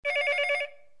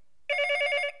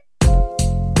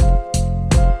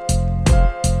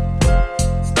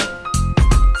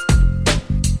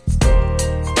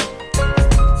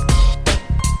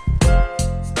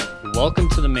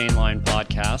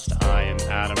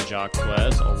Jacques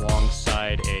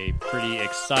alongside a pretty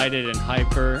excited and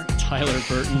hyper Tyler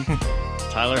Burton.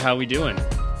 Tyler, how we doing?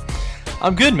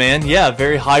 I'm good, man. Yeah,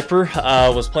 very hyper.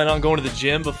 Was planning on going to the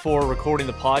gym before recording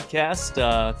the podcast.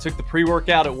 Took the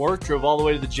pre-workout at work, drove all the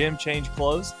way to the gym, changed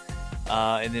clothes,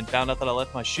 and then found out that I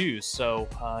left my shoes. So,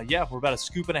 yeah, we're about a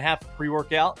scoop and a half of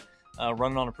pre-workout,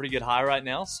 running on a pretty good high right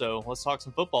now. So let's talk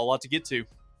some football. A lot to get to.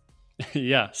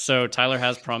 Yeah, so Tyler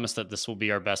has promised that this will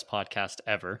be our best podcast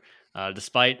ever,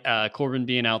 despite Corbin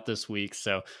being out this week.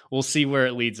 So we'll see where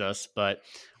it leads us. But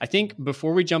I think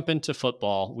before we jump into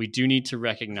football, we do need to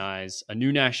recognize a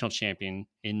new national champion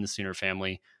in the Sooner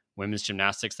family, women's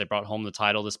gymnastics. They brought home the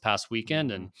title this past weekend,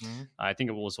 and I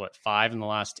think it was, 5 in the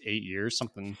last 8 years,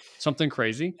 something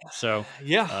crazy. So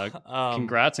yeah,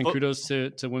 congrats and kudos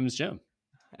to women's gym.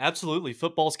 Absolutely.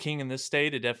 Football's king in this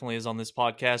state. It definitely is on this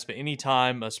podcast. But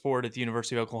anytime a sport at the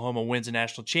University of Oklahoma wins a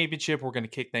national championship, we're going to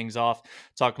kick things off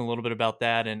talking a little bit about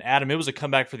that. And Adam, it was a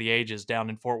comeback for the ages down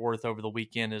in Fort Worth over the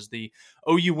weekend as the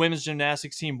OU women's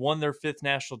gymnastics team won their 5th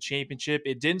national championship.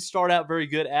 It didn't start out very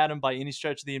good, Adam, by any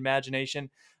stretch of the imagination.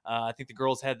 I think the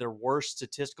girls had their worst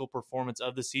statistical performance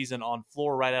of the season on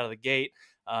floor right out of the gate.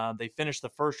 They finished the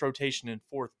first rotation in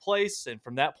 4th place, and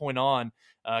from that point on,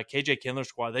 KJ Kindler's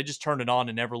squad, they just turned it on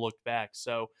and never looked back.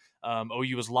 So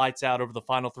OU was lights out over the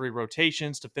final 3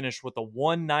 rotations to finish with a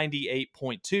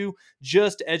 198.2,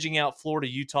 just edging out Florida,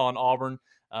 Utah, and Auburn.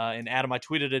 And Adam, I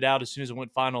tweeted it out as soon as it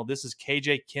went final. This is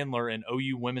KJ Kindler and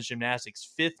OU women's gymnastics'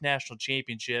 5th national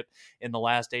championship in the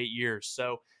last 8 years.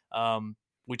 So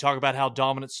we talk about how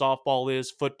dominant softball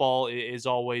is. Football is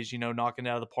always, knocking it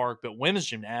out of the park. But women's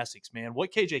gymnastics, man,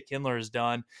 what KJ Kindler has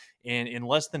done in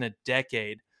less than a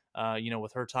decade,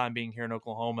 with her time being here in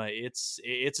Oklahoma, it's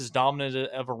as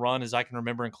dominant of a run as I can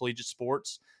remember in collegiate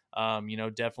sports.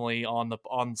 Definitely on the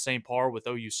same par with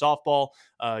OU softball,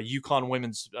 UConn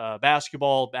women's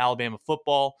basketball, Alabama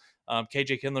football.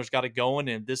 KJ Kindler's got it going,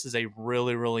 and this is a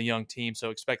really, really young team.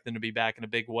 So expect them to be back in a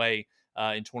big way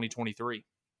in 2023.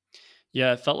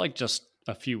 Yeah, it felt like just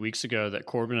a few weeks ago that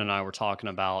Corbin and I were talking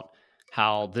about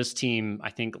how this team, I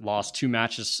think, lost 2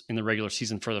 matches in the regular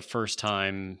season for the first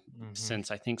time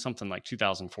since I think something like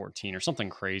 2014 or something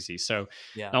crazy. So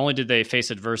Not only did they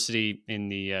face adversity in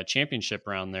the championship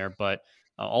round there, but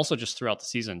also just throughout the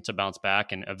season to bounce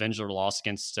back and avenge their loss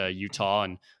against Utah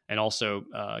and also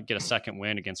get a second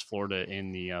win against Florida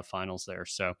in the finals there.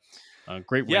 So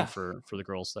great win for the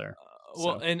girls there.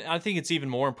 Well, and I think it's even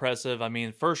more impressive. I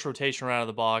mean, first rotation right out of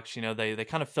the box, they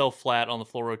kind of fell flat on the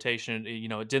floor rotation.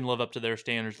 It didn't live up to their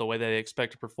standards the way they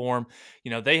expect to perform.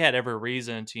 They had every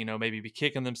reason to, maybe be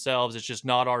kicking themselves. It's just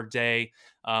not our day.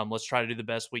 Let's try to do the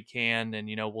best we can, and,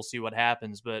 we'll see what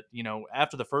happens. But,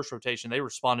 after the first rotation, they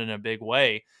responded in a big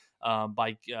way.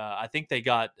 I think they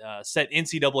got set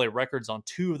NCAA records on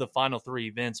 2 of the final 3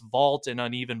 events, vault and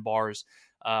uneven bars.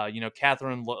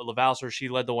 Catherine Levauser, she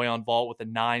led the way on vault with a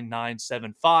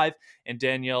 9.975, and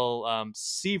Danielle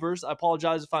Sievers, I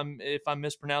apologize if I'm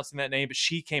mispronouncing that name, but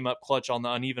she came up clutch on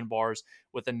the uneven bars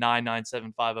with a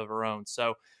 9.975 of her own.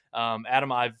 So,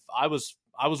 Adam, I was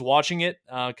watching it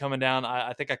coming down.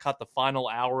 I think I caught the final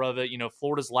hour of it.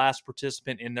 Florida's last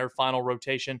participant in their final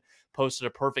rotation posted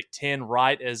a perfect 10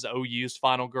 right as OU's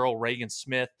final girl, Reagan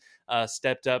Smith,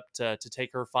 stepped up to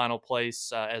take her final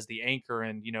place as the anchor.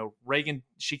 And, Reagan,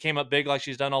 she came up big like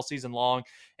she's done all season long,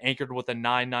 anchored with a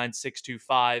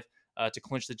 9.9625 to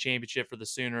clinch the championship for the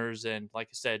Sooners. And like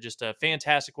I said, just a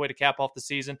fantastic way to cap off the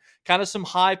season. Kind of some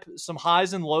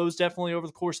highs and lows definitely over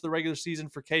the course of the regular season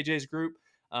for KJ's group.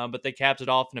 But they capped it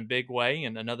off in a big way,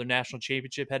 and another national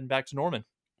championship heading back to Norman.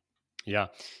 Yeah.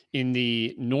 In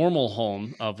the normal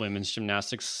home of women's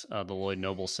gymnastics, the Lloyd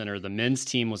Noble Center, the men's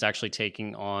team was actually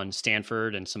taking on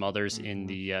Stanford and some others in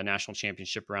the national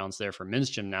championship rounds there for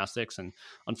men's gymnastics. And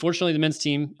unfortunately, the men's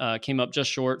team came up just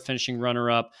short, finishing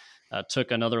runner-up. Took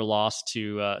another loss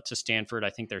to Stanford. I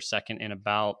think they're second in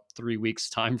about 3 weeks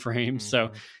time frame.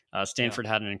 So Stanford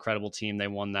had an incredible team. They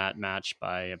won that match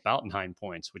by about 9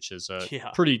 points, which is a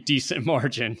pretty decent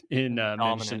margin in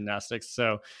men's gymnastics.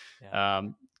 So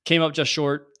came up just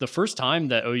short. The first time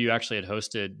that OU actually had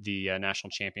hosted the national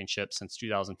championship since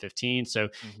 2015. So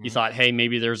you thought, hey,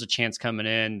 maybe there's a chance coming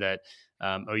in that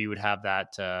OU would have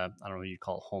that, I don't know what you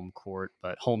call it, home court,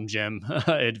 but home gym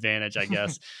advantage, I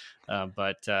guess.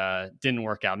 But didn't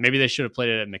work out. Maybe they should have played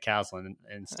it at McCaslin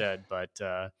instead.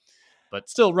 But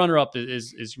still, runner-up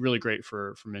is really great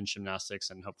for men's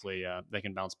gymnastics, and hopefully they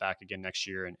can bounce back again next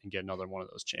year and get another one of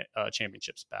those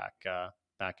championships back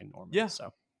in Norman. Yeah.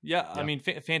 So. Yeah, I mean,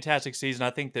 fantastic season. I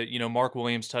think that, Mark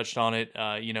Williams touched on it,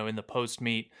 in the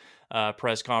post-meet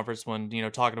press conference when,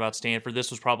 talking about Stanford.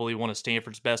 This was probably one of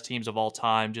Stanford's best teams of all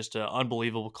time. Just an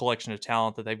unbelievable collection of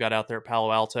talent that they've got out there at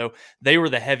Palo Alto. They were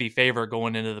the heavy favorite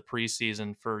going into the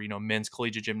preseason for, men's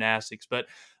collegiate gymnastics. But,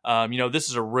 this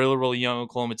is a really, really young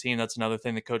Oklahoma team. That's another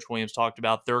thing that Coach Williams talked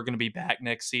about. They're going to be back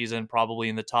next season, probably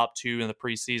in the top 2 in the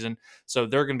preseason. So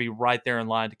they're going to be right there in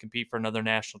line to compete for another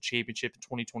national championship in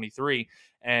 2023.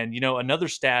 And, another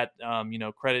stat,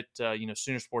 credit,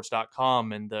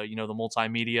 Soonersports.com and the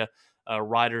multimedia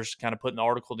writers kind of putting the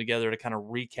article together to kind of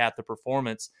recap the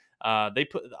performance. I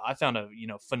found a,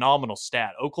 phenomenal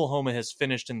stat. Oklahoma has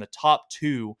finished in the top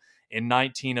 2 in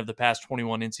 19 of the past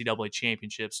 21 NCAA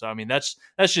championships. So, I mean, that's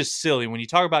just silly. When you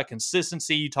talk about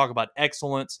consistency, you talk about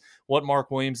excellence, what Mark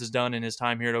Williams has done in his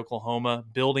time here at Oklahoma,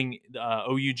 building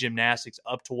OU gymnastics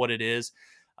up to what it is.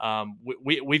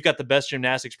 We've got the best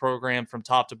gymnastics program from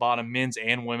top to bottom, men's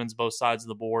and women's, both sides of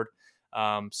the board.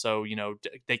 So,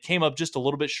 they came up just a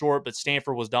little bit short, but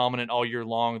Stanford was dominant all year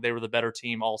long. They were the better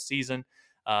team all season.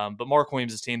 But Mark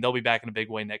Williams' team, they'll be back in a big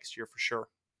way next year for sure.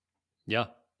 Yeah.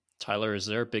 Tyler, is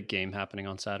there a big game happening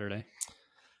on Saturday?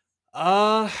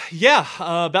 About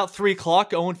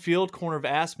 3:00, Owen Field, corner of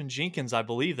Aspen Jenkins. I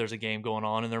believe there's a game going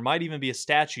on, and there might even be a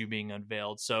statue being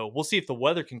unveiled. So we'll see if the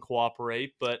weather can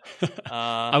cooperate. But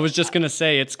I was just gonna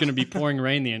say it's gonna be pouring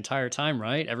rain the entire time,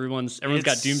 right? Everyone's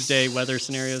got doomsday weather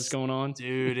scenarios going on.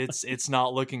 Dude, it's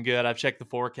not looking good. I've checked the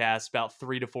forecast about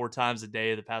 3 to 4 times a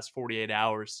day the past 48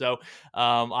 hours. So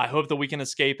I hope that we can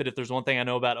escape it. If there's one thing I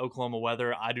know about Oklahoma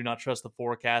weather, I do not trust the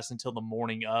forecast until the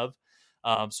morning of.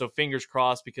 So fingers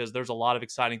crossed, because there's a lot of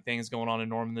exciting things going on in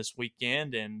Norman this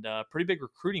weekend, and pretty big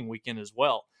recruiting weekend as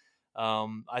well.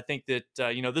 I think that,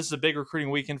 this is a big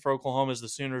recruiting weekend for Oklahoma, as the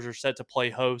Sooners are set to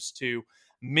play host to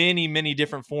many, many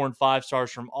different 4 and 5 stars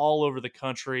from all over the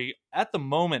country. At the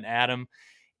moment, Adam,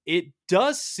 it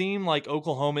does seem like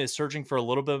Oklahoma is searching for a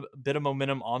little bit of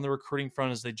momentum on the recruiting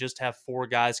front, as they just have 4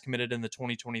 guys committed in the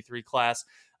 2023 class.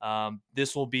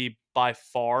 This will be by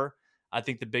far, I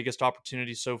think, the biggest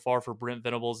opportunity so far for Brent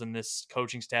Venables and this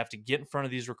coaching staff to get in front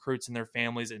of these recruits and their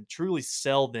families and truly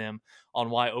sell them on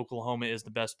why Oklahoma is the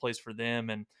best place for them.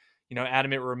 And,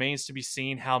 Adam, it remains to be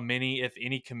seen how many, if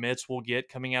any, commits we'll get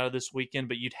coming out of this weekend.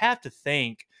 But you'd have to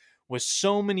think, with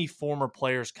so many former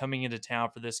players coming into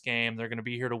town for this game, they're going to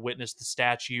be here to witness the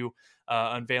statue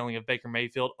unveiling of Baker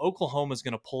Mayfield. Oklahoma is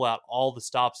going to pull out all the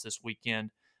stops this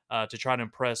weekend to try to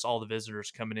impress all the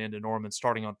visitors coming into Norman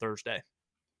starting on Thursday.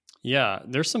 Yeah,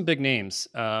 there's some big names.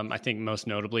 I think most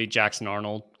notably Jackson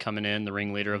Arnold coming in, the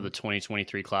ringleader of the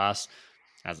 2023 class.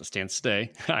 As it stands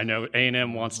today, I know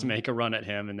A&M wants to make a run at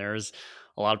him, and there's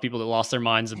a lot of people that lost their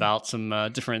minds about some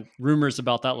different rumors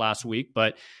about that last week.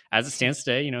 But as it stands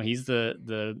today, he's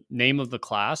the name of the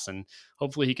class, and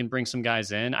hopefully he can bring some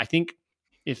guys in. I think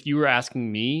if you were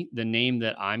asking me, the name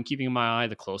that I'm keeping my eye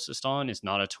the closest on is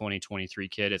not a 2023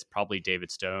 kid. It's probably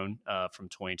David Stone from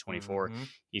 2024. Mm-hmm.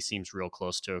 He seems real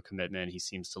close to a commitment. He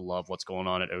seems to love what's going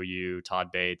on at OU,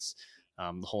 Todd Bates,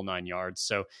 the whole 9 yards.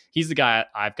 So he's the guy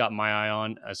I've got my eye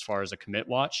on as far as a commit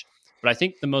watch. But I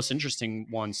think the most interesting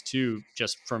ones, too,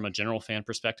 just from a general fan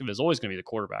perspective, is always going to be the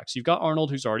quarterbacks. You've got Arnold,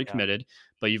 who's already committed,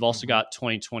 but you've also got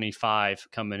 2025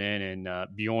 coming in, and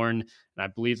Bjorn, and I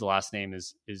believe the last name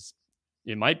is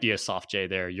it might be a soft J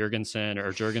there,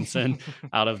 Jurgensen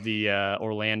out of the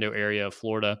Orlando area of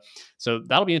Florida. So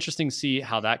that'll be interesting to see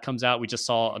how that comes out. We just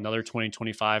saw another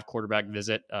 2025 quarterback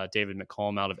visit, David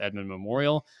McCollum out of Edmond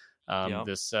Memorial,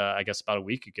 this, I guess, about a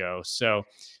week ago. So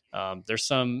there's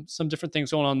some different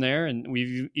things going on there. And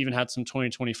we've even had some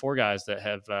 2024 guys that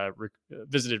have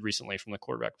visited recently from the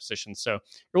quarterback position. So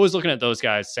we're always looking at those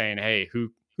guys saying, hey,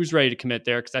 who's ready to commit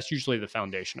there, because that's usually the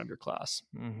foundation of your class.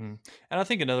 Mm-hmm. And I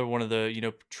think another one of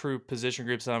the true position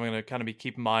groups that I'm going to kind of be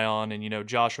keeping my eye on, and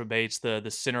Joshua Bates, the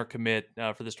center commit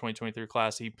for this 2023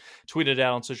 class, he tweeted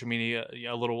out on social media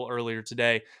a little earlier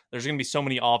today. There's going to be so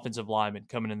many offensive linemen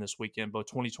coming in this weekend, both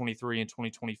 2023 and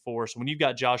 2024. So when you've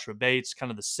got Joshua Bates, kind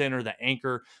of the center, the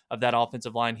anchor of that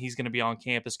offensive line, he's going to be on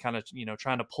campus, kind of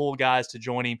trying to pull guys to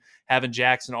join him. Having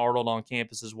Jackson Arnold on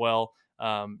campus as well,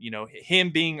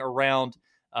 him being around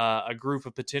a group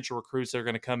of potential recruits that are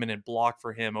going to come in and block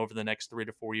for him over the next 3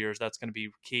 to 4 years. That's going to be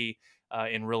key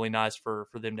and really nice for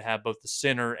them to have both the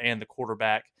center and the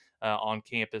quarterback on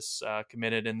campus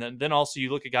committed. And then also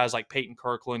you look at guys like Peyton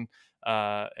Kirkland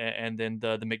and then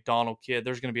the McDonald kid.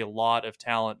 There's going to be a lot of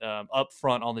talent up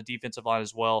front on the defensive line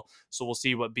as well. So we'll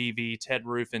see what BV, Ted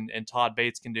Roof, and Todd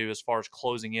Bates can do as far as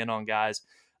closing in on guys.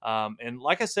 And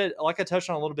like I said, like I touched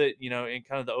on a little bit, in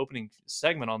kind of the opening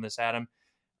segment on this, Adam,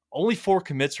 only 4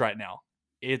 commits right now.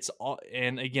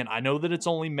 and again, I know that it's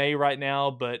only May right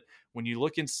now, but when you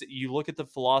look at the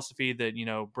philosophy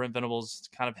that Brent Venables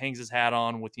kind of hangs his hat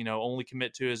on with only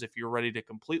commit to is if you're ready to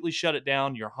completely shut it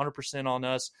down, you're 100% on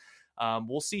us.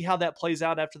 We'll see how that plays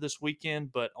out after this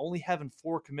weekend, but only having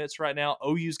 4 commits right now,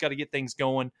 OU's got to get things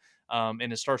going, and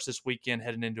it starts this weekend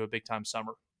heading into a big time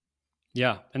summer.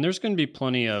 Yeah, and there's going to be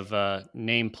plenty of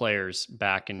name players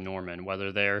back in Norman,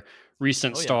 whether they're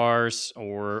recent Oh yeah. stars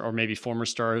or maybe former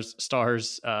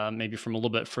stars, maybe from a little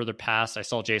bit further past. I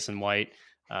saw Jason White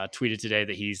tweeted today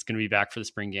that he's going to be back for the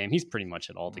spring game. He's pretty much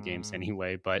at all the games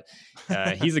anyway, but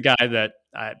he's a guy that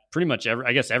pretty much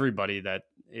I guess everybody that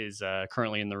is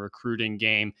currently in the recruiting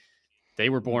game, they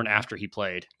were born after he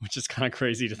played, which is kind of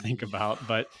crazy to think about,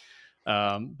 but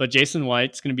Jason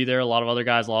White's going to be there. A lot of other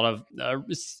guys, a lot of,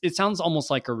 it sounds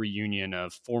almost like a reunion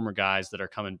of former guys that are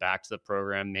coming back to the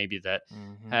program, maybe that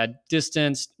had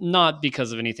distanced, not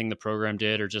because of anything the program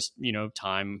did or just,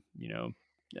 time,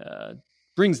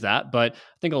 brings that. But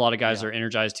I think a lot of guys are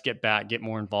energized to get back, get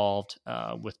more involved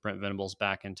with Brent Venables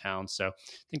back in town. So I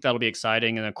think that'll be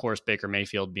exciting. And of course, Baker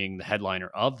Mayfield being the headliner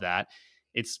of that.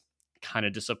 It's kind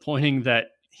of disappointing that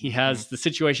he has the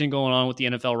situation going on with the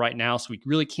NFL right now, so we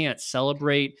really can't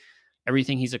celebrate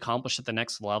everything he's accomplished at the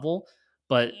next level.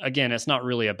 But again, it's not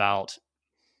really about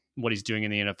what he's doing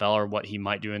in the NFL or what he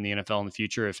might do in the NFL in the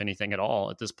future, if anything at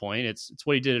all. At this point, it's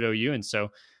what he did at OU, and so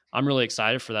I'm really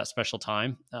excited for that special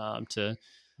time to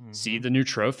see the new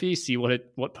trophy, see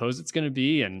what pose it's going to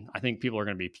be, and I think people are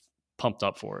going to be pumped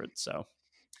up for it. So.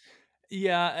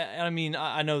 Yeah, I mean,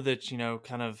 I know that,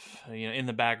 kind of, in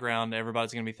the background,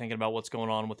 everybody's going to be thinking about what's going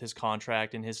on with his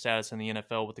contract and his status in the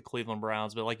NFL with the Cleveland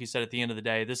Browns. But like you said, at the end of the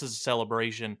day, this is a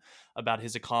celebration about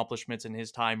his accomplishments and his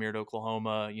time here at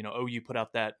Oklahoma. OU put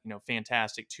out that,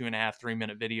 fantastic 2.5,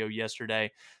 3-minute video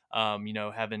yesterday,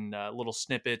 having little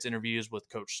snippets, interviews with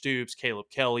Coach Stoops, Caleb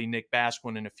Kelly, Nick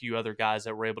Basquin, and a few other guys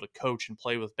that were able to coach and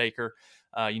play with Baker,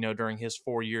 during his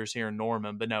 4 years here in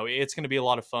Norman. But no, it's going to be a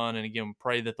lot of fun. And again,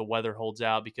 pray that the weather holds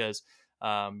out because,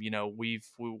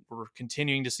 we're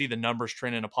continuing to see the numbers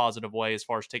trend in a positive way as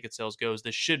far as ticket sales goes.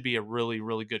 This should be a really,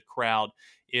 really good crowd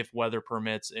if weather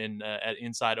permits at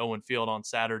inside Owen Field on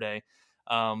Saturday.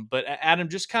 But Adam,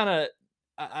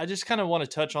 I just kind of want to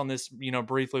touch on this,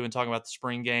 briefly when talking about the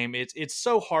spring game. It's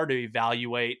so hard to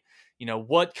evaluate,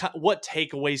 what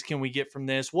takeaways can we get from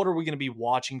this? What are we going to be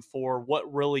watching for?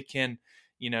 What really can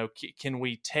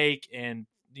we take and,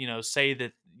 say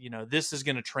that, this is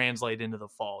going to translate into the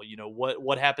fall?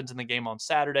 What happens in the game on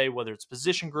Saturday, whether it's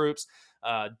position groups,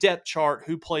 depth chart,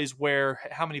 who plays where,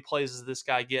 how many plays does this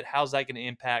guy get? How's that going to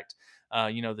impact,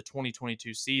 the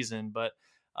 2022 season? But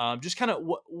just kind of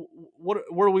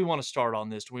where do we want to start on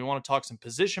this? Do we want to talk some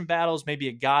position battles, maybe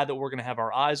a guy that we're going to have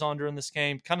our eyes on during this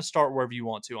game? Kind of start wherever you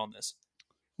want to on this.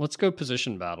 Let's go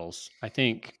position battles. I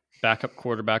think backup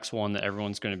quarterback's one that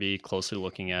everyone's going to be closely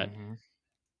looking at.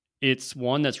 It's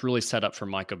one that's really set up for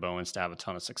Micah Bowens to have a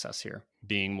ton of success here,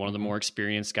 being one of the more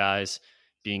experienced guys,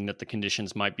 being that the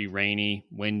conditions might be rainy,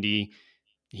 windy.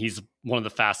 He's one of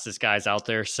the fastest guys out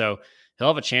there. So he'll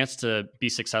have a chance to be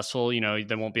successful. They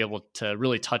won't be able to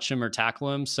really touch him or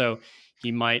tackle him. So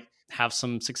he might have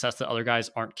some success that other guys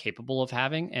aren't capable of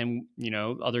having. And,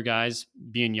 other guys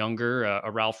being younger, a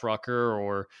Ralph Rucker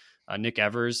or Nick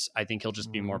Evers, I think he'll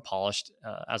just be more polished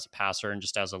as a passer and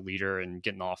just as a leader and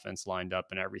getting the offense lined up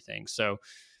and everything. So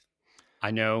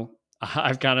I know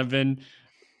I've kind of been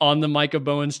on the Micah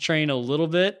Bowens train a little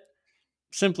bit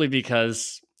simply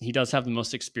because he does have the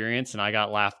most experience, and I got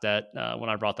laughed at when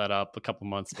I brought that up a couple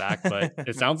months back. But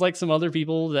it sounds like some other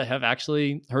people that have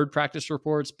actually heard practice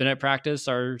reports, been at practice,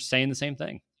 are saying the same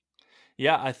thing.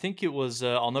 Yeah, I think it was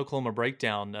on Oklahoma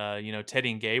Breakdown.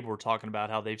 Teddy and Gabe were talking about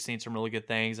how they've seen some really good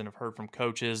things and have heard from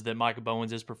coaches that Micah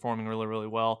Bowens is performing really, really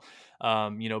well.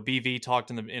 BV talked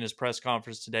in his press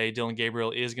conference today. Dylan Gabriel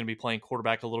is going to be playing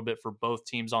quarterback a little bit for both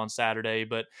teams on Saturday.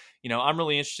 But, I'm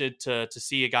really interested to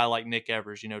see a guy like Nick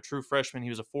Evers, true freshman. He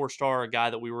was a 4-star, a guy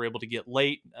that we were able to get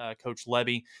late. Coach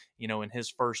Levy, in his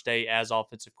first day as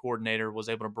offensive coordinator, was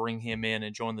able to bring him in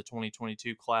and join the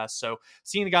 2022 class. So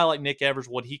seeing a guy like Nick Evers,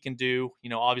 what he can do,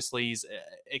 obviously he's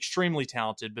extremely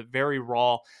talented, but very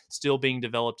raw, still being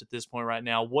developed at this point right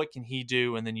now. What can he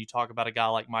do? And then you talk about a guy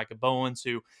like Micah Bowens,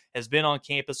 who has been on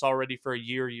campus already for a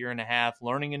year and a half,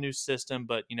 learning a new system.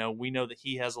 But, we know that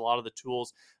he has a lot of the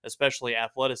tools, especially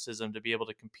athleticism, to be able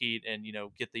to compete and,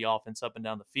 get the offense up and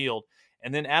down the field.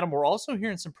 And then, Adam, we're also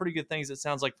hearing some pretty good things, it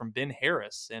sounds like, from Ben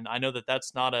Harris. And I know that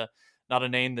that's not a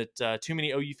name that too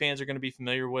many OU fans are going to be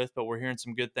familiar with, but we're hearing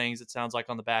some good things, it sounds like,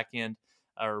 on the back end,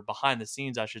 or behind the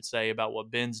scenes, I should say, about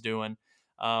what Ben's doing.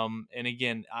 And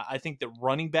again, I think that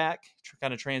running back,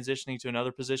 kind of transitioning to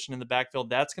another position in the backfield,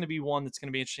 that's going to be one that's going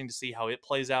to be interesting to see how it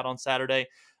plays out on Saturday.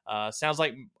 Sounds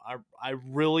like I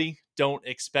really don't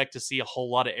expect to see a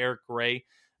whole lot of Eric Gray.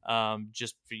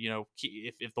 Just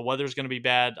if the weather's going to be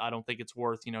bad, I don't think it's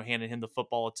worth handing him the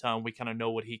football a ton. We kind of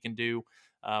know what he can do,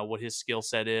 what his skill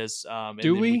set is, and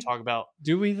Do then we we? talk about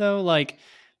Do we though? Like,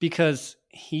 because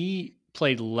he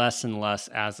played less and less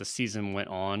as the season went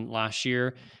on last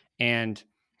year, and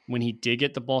when he did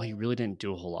get the ball, he really didn't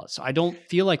do a whole lot. So I don't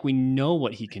feel like we know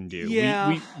what he can do. We yeah.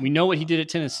 we we know what he did at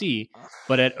Tennessee,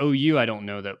 but at OU, I don't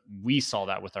know that we saw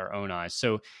that with our own eyes.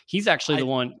 So he's actually the I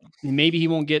one. Maybe he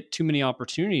won't get too many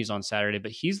opportunities on Saturday,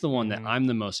 but he's the one that mhm, I'm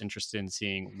the most interested in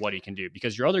seeing what he can do.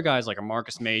 Because your other guys like a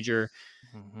Marcus Major,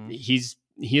 mhm,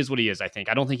 he is what he is. I think.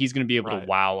 I don't think he's going to be able to right,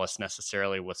 wow us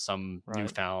necessarily with some right,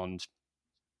 newfound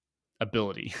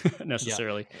ability yeah.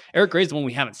 necessarily. Eric Gray's the one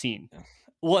we haven't seen.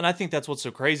 Well, and I think that's what's so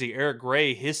crazy. Eric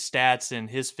Gray, his stats and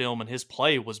his film and his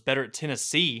play was better at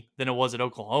Tennessee than it was at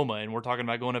Oklahoma. And we're talking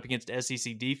about going up against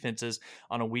SEC defenses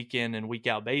on a week in and week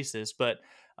out basis. But,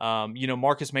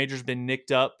 Marcus Major's been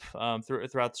nicked up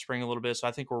throughout the spring a little bit. So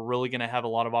I think we're really going to have a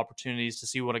lot of opportunities to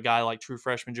see what a guy like true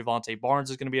freshman Javante Barnes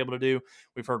is going to be able to do.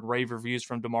 We've heard rave reviews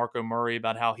from DeMarco Murray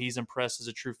about how he's impressed as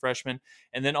a true freshman.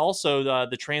 And then also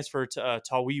the transfer to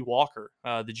Tawee Walker,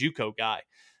 the JUCO guy.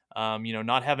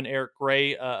 Not having Eric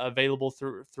Gray available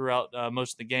throughout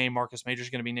most of the game. Marcus Major is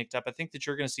going to be nicked up. I think that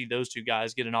you're going to see those two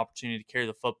guys get an opportunity to carry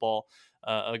the football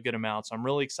a good amount. So I'm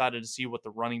really excited to see what the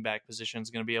running back position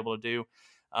is going to be able to do.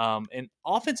 And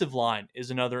offensive line is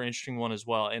another interesting one as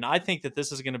well. And I think that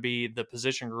this is going to be the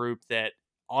position group that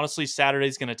honestly Saturday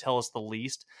is going to tell us the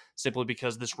least, simply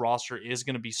because this roster is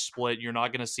going to be split. You're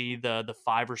not going to see the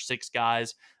 5 or 6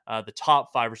 guys, the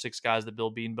top 5 or 6 guys that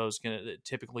Bill Bedenbaugh's going to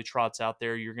typically trots out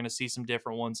there. You're going to see some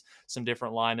different ones, some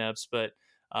different lineups, but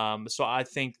so I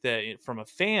think that from a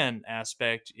fan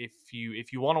aspect, if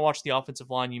you want to watch the offensive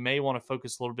line, you may want to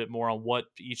focus a little bit more on what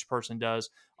each person does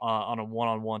on a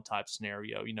one-on-one type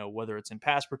scenario. Whether it's in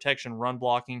pass protection, run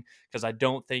blocking, because I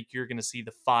don't think you're going to see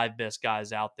the 5 best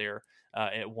guys out there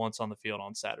at once on the field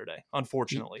on Saturday,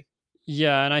 unfortunately.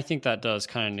 Yeah, and I think that does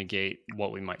kind of negate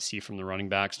what we might see from the running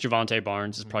backs. Javante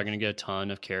Barnes is Mm-hmm. probably going to get a ton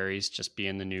of carries just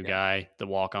being the new Yeah. guy. The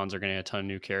walk-ons are going to get a ton of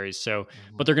new carries. So,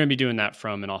 Mm-hmm. but they're going to be doing that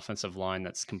from an offensive line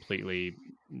that's completely,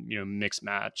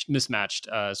 mismatched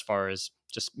as far as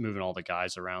just moving all the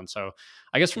guys around. So,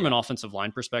 I guess from an Yeah. offensive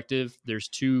line perspective, there's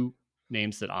 2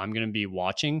 names that I'm going to be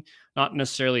watching, not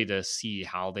necessarily to see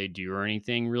how they do or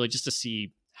anything, really just to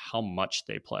see how much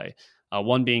they play.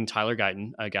 One being Tyler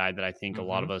Guyton, a guy that I think a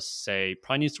lot Mm-hmm. of us say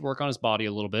probably needs to work on his body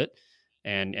a little bit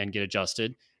and get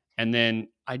adjusted. And then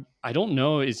I don't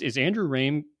know, is Andrew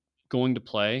Rame going to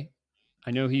play?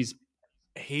 I know he's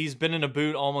He's been in a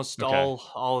boot almost okay.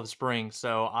 all of spring,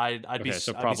 so Okay, so I'd be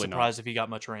probably not. surprised if he got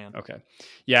much ran. Okay.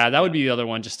 Yeah, that would Yeah. be the other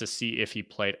one just to see if he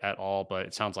played at all, but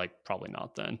it sounds like probably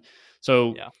not then.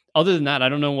 So Yeah. other than that, I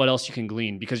don't know what else you can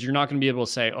glean because you're not going to be able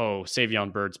to say, oh,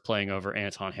 Savion Bird's playing over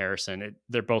Anton Harrison.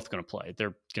 They're both going to play.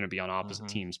 They're going to be on opposite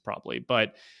Mm-hmm. teams probably.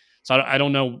 But so I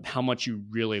don't know how much you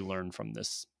really learn from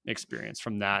this experience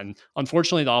from that. And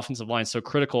unfortunately, the offensive line is so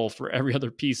critical for every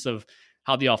other piece of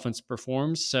how the offense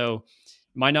performs. So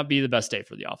it might not be the best day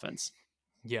for the offense.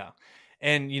 Yeah.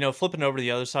 And, flipping over to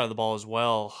the other side of the ball as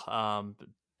well,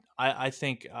 I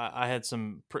think I had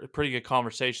some pretty good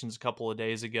conversations a couple of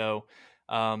days ago.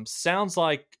 Sounds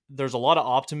like there's a lot of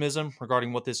optimism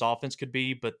regarding what this offense could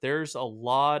be, but there's a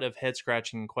lot of head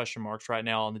scratching and question marks right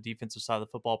now on the defensive side of the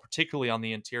football, particularly on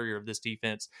the interior of this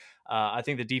defense. I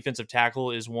think the defensive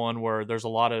tackle is one where there's a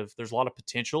lot of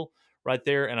potential right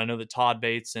there. And I know that Todd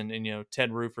Bates and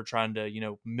Ted Roof are trying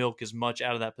to milk as much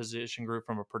out of that position group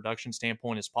from a production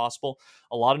standpoint as possible.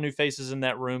 A lot of new faces in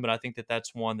that room, but I think that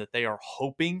that's one that they are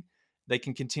hoping they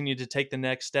can continue to take the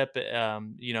next step,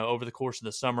 over the course of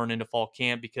the summer and into fall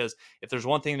camp. Because if there's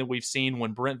one thing that we've seen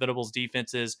when Brent Venables'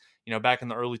 defenses, back in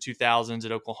the early 2000s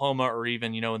at Oklahoma, or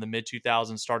even in the mid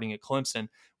 2000s starting at Clemson,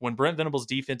 when Brent Venables'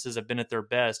 defenses have been at their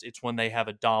best, it's when they have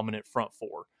a dominant front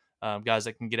four. Guys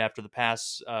that can get after the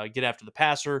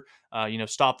passer,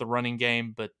 stop the running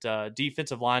game. But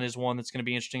defensive line is one that's going to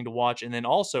be interesting to watch. And then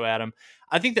also, Adam,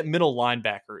 I think that middle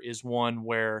linebacker is one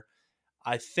where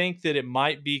I think that it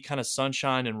might be kind of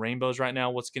sunshine and rainbows right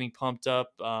now. What's getting pumped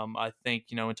up? I think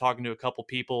in talking to a couple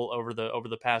people over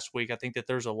the past week, I think that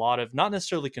there's a lot of not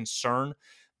necessarily concern,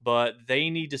 but they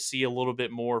need to see a little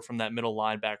bit more from that middle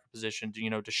linebacker position.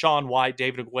 Deshaun White,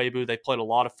 David Agwebu, they played a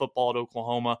lot of football at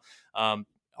Oklahoma.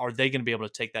 are they going to be able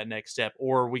to take that next step?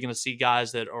 Or are we going to see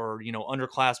guys that are,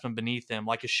 underclassmen beneath them,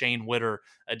 like a Shane Witter,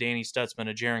 a Danny Stutzman,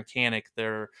 a Jaron Canick?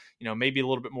 They're, maybe a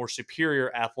little bit more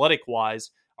superior athletic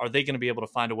wise. Are they going to be able to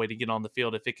find a way to get on the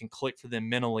field if it can click for them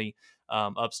mentally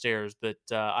upstairs? But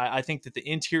I think that the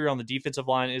interior on the defensive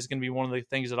line is going to be one of the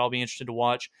things that I'll be interested to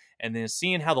watch. And then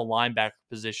seeing how the linebacker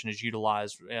position is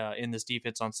utilized in this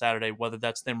defense on Saturday, whether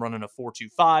that's them running a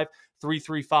 4-2-5,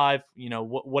 3-3-5,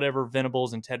 whatever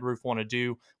Venables and Ted Roof want to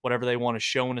do, whatever they want to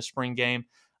show in a spring game.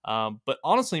 But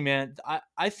honestly, man,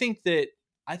 I think that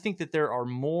there are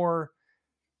more,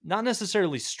 not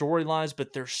necessarily storylines,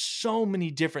 but there's so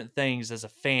many different things as a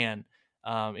fan.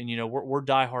 And we're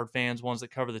diehard fans, ones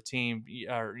that cover the team,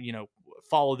 or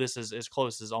follow this as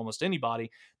close as almost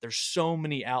anybody. There's so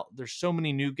many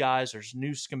new guys. There's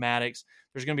new schematics.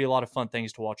 There's going to be a lot of fun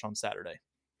things to watch on Saturday.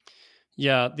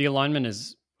 Yeah, the alignment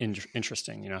is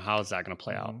interesting. How is that going to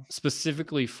play out Mm-hmm.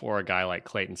 specifically for a guy like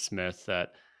Clayton Smith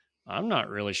that I'm not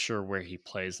really sure where he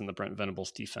plays in the Brent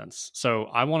Venables defense. So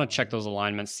I want to check those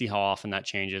alignments, see how often that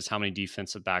changes, how many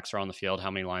defensive backs are on the field,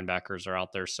 how many linebackers are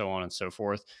out there, so on and so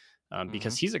forth.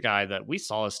 Because he's a guy that we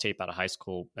saw his tape out of high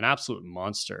school, an absolute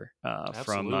monster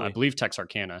from, I believe,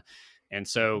 Texarkana. And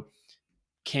so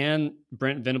can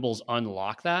Brent Venables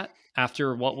unlock that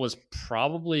after what was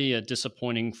probably a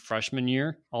disappointing freshman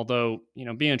year? Although,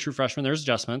 being a true freshman, there's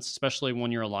adjustments, especially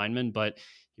when you're a lineman, but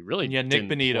he really Nick didn't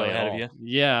Benito play ahead at of you. all.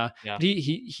 Yeah. But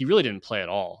he really didn't play at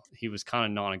all. He was kind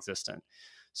of non-existent.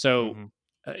 So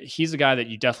he's a guy that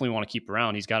you definitely want to keep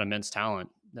around. He's got immense talent.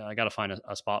 I got to find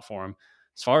a spot for him.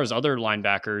 As far as other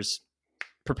linebackers,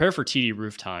 prepare for TD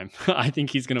Roof time. I think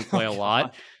he's going to play a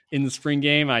lot in the spring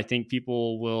game. I think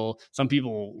some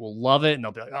people will love it and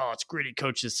they'll be like, oh, it's Gritty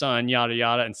Coach's son, yada,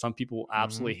 yada. And some people will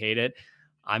absolutely hate it.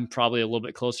 I'm probably a little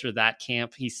bit closer to that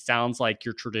camp. He sounds like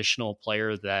your traditional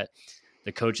player that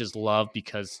the coaches love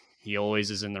because he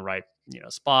always is in the right,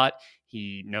 spot.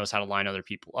 He knows how to line other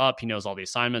people up. He knows all the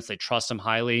assignments. They trust him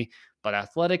highly, but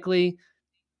athletically,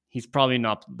 he's probably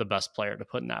not the best player to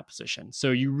put in that position.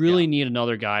 So you really need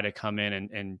another guy to come in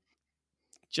and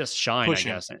just shine, push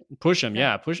him.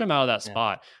 Yeah. Push him out of that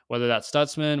spot, whether that's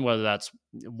Stutzman, whether that's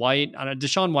White.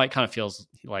 Deshaun White kind of feels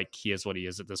like he is what he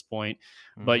is at this point,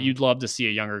 but you'd love to see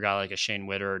a younger guy like a Shane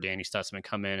Witter or Danny Stutzman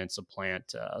come in and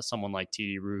supplant someone like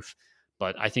TD Roof.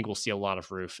 But I think we'll see a lot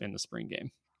of Roof in the spring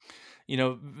game.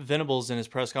 Venables in his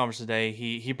press conference today,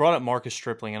 he brought up Marcus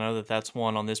Stripling. I know that's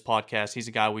one on this podcast. He's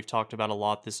a guy we've talked about a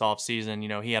lot this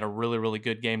offseason. He had a really, really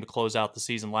good game to close out the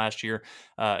season last year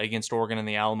against Oregon in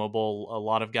the Alamo Bowl. A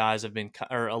lot of guys a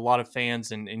lot of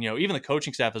fans and even the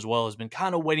coaching staff as well has been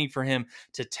kind of waiting for him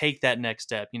to take that next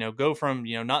step. Go from,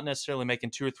 not necessarily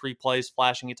making 2 or 3 plays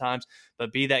flashing at times,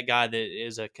 but be that guy that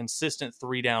is a consistent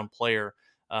 3-down player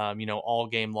all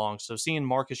game long. So seeing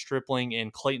Marcus Stripling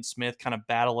and Clayton Smith kind of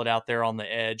battle it out there on the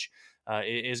edge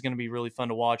is going to be really fun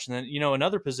to watch. And then,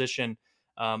 another position,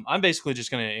 I'm basically just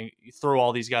going to throw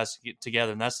all these guys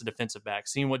together, and that's the defensive back.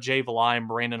 Seeing what Jay Valai and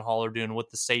Brandon Hall are doing with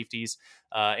the safeties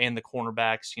and the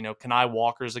cornerbacks. Kenai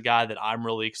Walker is a guy that I'm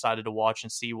really excited to watch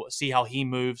and see how he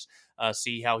moves,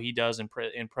 see how he does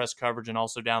in press coverage and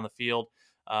also down the field.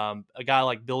 A guy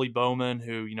like Billy Bowman,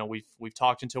 who we've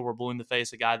talked until we're blue in the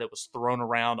face, a guy that was thrown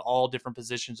around all different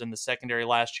positions in the secondary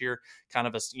last year, kind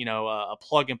of a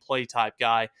plug and play type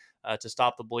guy to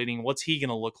stop the bleeding. What's he going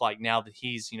to look like now that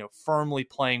he's firmly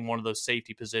playing one of those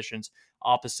safety positions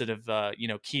opposite of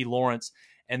Key Lawrence?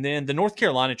 And then the North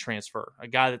Carolina transfer, a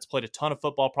guy that's played a ton of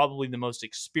football, probably the most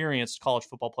experienced college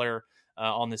football player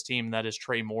on this team, and that is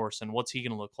Trey Morrison. What's he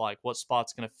going to look like? What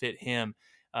spot's going to fit him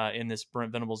in this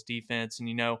Brent Venables defense?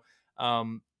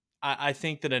 And, I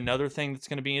think that another thing that's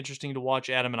going to be interesting to watch,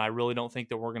 Adam, and I really don't think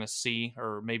that we're going to see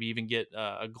or maybe even get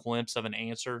a glimpse of an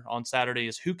answer on Saturday,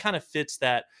 is who kind of fits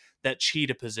that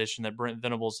cheetah position that Brent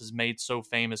Venables has made so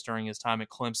famous during his time at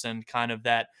Clemson, kind of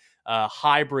that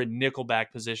hybrid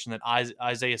nickelback position that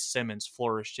Isaiah Simmons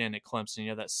flourished in at Clemson.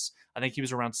 I think he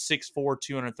was around 6'4",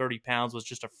 230 pounds, was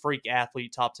just a freak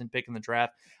athlete, top 10 pick in the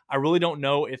draft. I really don't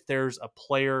know if there's a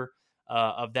player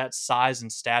of that size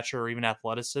and stature or even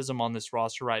athleticism on this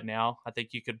roster right now. I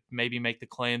think you could maybe make the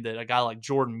claim that a guy like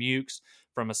Jordan Mukes,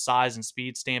 from a size and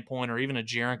speed standpoint, or even a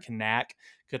Jaron Kanak,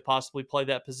 could possibly play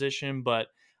that position. But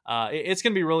it's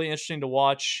going to be really interesting to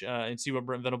watch and see what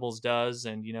Brent Venables does.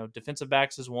 And, defensive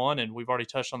backs is one, and we've already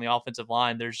touched on the offensive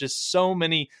line. There's just so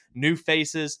many new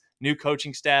faces, new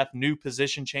coaching staff, new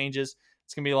position changes.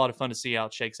 It's going to be a lot of fun to see how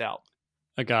it shakes out.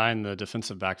 A guy in the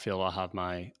defensive backfield I'll have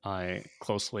my eye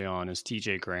closely on is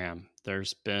TJ Graham.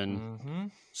 There's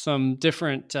been some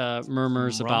different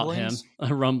murmurs about him,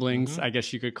 rumblings, I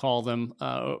guess you could call them,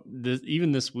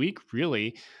 even this week,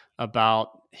 really.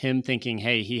 about him thinking,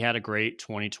 hey, he had a great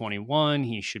 2021.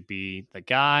 He should be the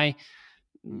guy.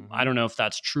 I Mm-hmm. don't know if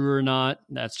that's true or not.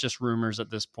 That's just rumors at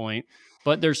this point.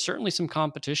 But there's certainly some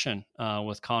competition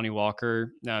with Connie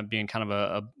Walker being kind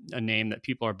of a name that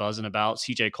people are buzzing about.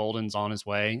 CJ Colden's on his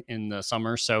way in the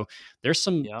summer. So there's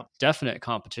some Yep. definite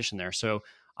competition there. So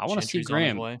I want to see Gentry's on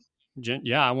his Graham. way.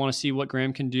 Yeah, I want to see what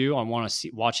Graham can do. I want to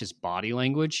watch his body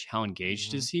language. How engaged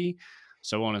Mm-hmm. is he?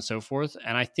 So on and so forth.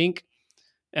 And I think,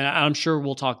 and I'm sure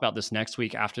we'll talk about this next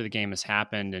week after the game has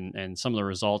happened and some of the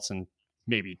results, and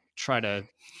maybe try to,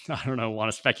 I don't know,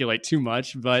 want to speculate too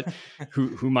much, but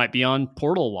who might be on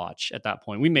portal watch at that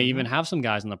point. We may Mm-hmm. even have some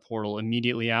guys in the portal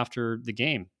immediately after the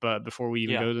game, but before we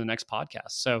even Yeah. go to the next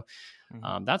podcast. So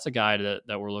Mm-hmm. that's a guy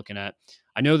that we're looking at.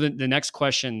 I know that the next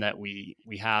question that we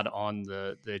had on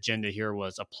the agenda here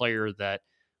was a player that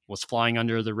was flying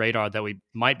under the radar that we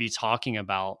might be talking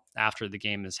about after the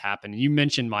game has happened. You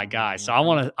mentioned my guy, so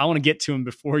Mm-hmm. I want to get to him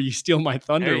before you steal my There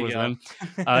thunder you with go.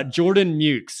 him. Jordan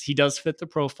Mukes, he does fit the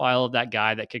profile of that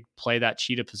guy that could play that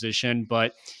cheetah position,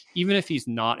 but even if he's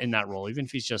not in that role, even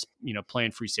if he's just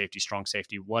playing free safety, strong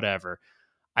safety, whatever,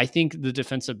 I think the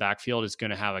defensive backfield is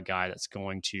going to have a guy that's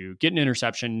going to get an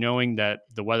interception, knowing that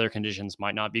the weather conditions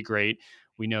might not be great.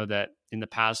 We know that in the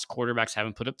past, quarterbacks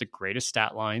haven't put up the greatest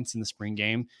stat lines in the spring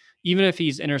game. Even if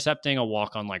he's intercepting a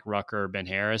walk on like Rucker or Ben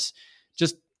Harris,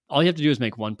 just all you have to do is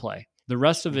make one play. The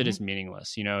rest of it Mm-hmm. is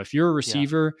meaningless. If you're a Yeah.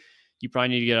 receiver, you probably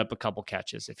need to get up a couple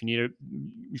catches. If you're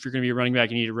going to be a running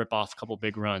back, you need to rip off a couple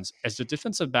big runs. As a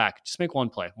defensive back, just make one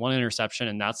play, one interception,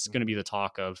 and that's going to be the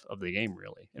talk of the game,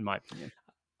 really, in my opinion.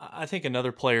 I think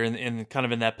another player in kind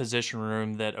of in that position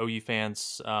room that OU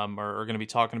fans are going to be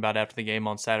talking about after the game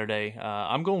on Saturday.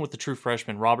 I'm going with the true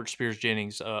freshman Robert Spears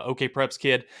Jennings, OK Preps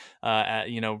kid,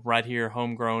 right here,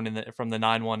 homegrown from the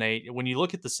 918. When you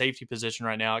look at the safety position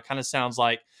right now, it kind of sounds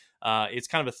like it's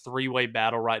kind of a three-way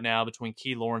battle right now between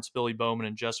Key Lawrence, Billy Bowman,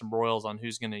 and Justin Broyles on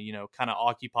who's going to kind of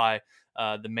occupy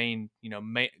the main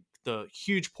the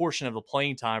huge portion of the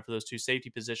playing time for those two safety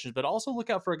positions, but also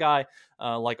look out for a guy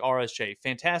like RSJ,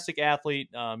 fantastic athlete,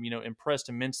 impressed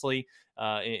immensely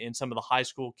in some of the high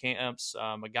school camps,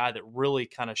 a guy that really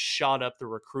kind of shot up the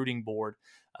recruiting board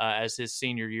as his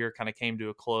senior year kind of came to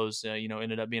a close,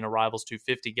 ended up being a Rivals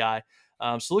 250 guy.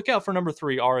 So look out for number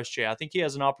 3, RSJ. I think he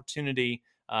has an opportunity.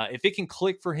 If it can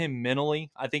click for him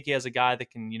mentally, I think he has a guy that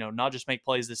can, not just make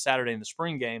plays this Saturday in the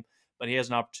spring game, but he has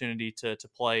an opportunity to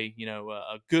play,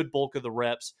 a good bulk of the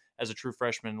reps as a true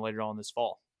freshman later on this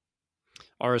fall.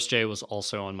 RSJ was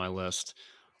also on my list.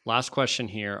 Last question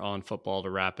here on football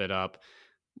to wrap it up.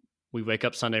 We wake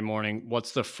up Sunday morning.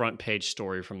 What's the front page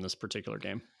story from this particular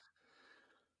game?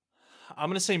 I'm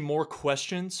going to say more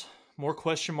question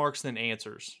marks than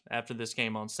answers after this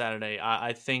game on Saturday.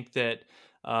 I think that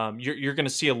you're going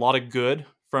to see a lot of good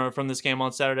from this game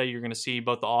on Saturday. You're going to see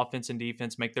both the offense and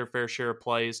defense make their fair share of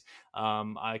plays.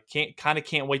 I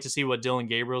can't wait to see what Dylan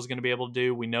Gabriel is going to be able to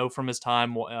do. We know from his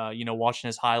time, watching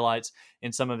his highlights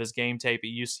and some of his game tape at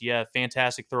UCF,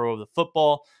 fantastic throw of the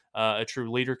football. A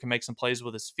true leader can make some plays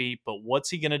with his feet, but what's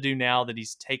he going to do now that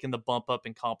he's taken the bump up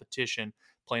in competition,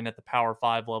 playing at the Power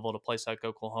 5 level to a place like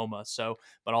Oklahoma? So,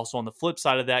 but also on the flip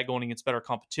side of that, going against better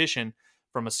competition,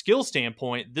 from a skill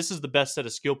standpoint, this is the best set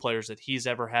of skill players that he's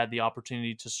ever had the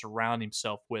opportunity to surround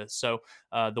himself with. So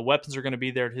the weapons are going to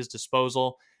be there at his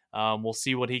disposal. We'll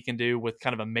see what he can do with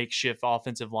kind of a makeshift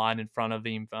offensive line in front of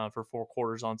him for 4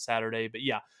 quarters on Saturday. But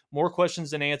yeah, more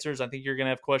questions than answers. I think you're going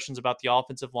to have questions about the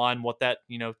offensive line, what that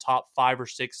top 5 or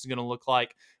 6 is going to look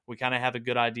like. We kind of have a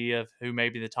good idea of who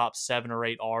maybe the top 7 or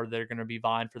 8 are that are going to be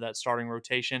vying for that starting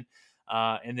rotation.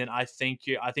 And then I think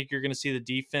you're going to see the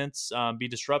defense be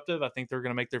disruptive. I think they're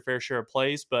going to make their fair share of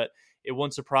plays, but it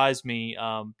wouldn't surprise me,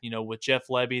 with Jeff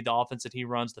Lebby, the offense that he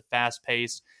runs, the fast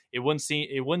pace. It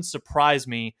wouldn't surprise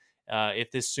me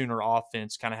if this Sooner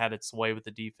offense kind of had its way with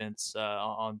the defense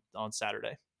on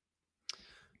Saturday.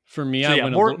 For me, so yeah,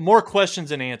 more questions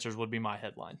than answers would be my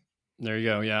headline. There you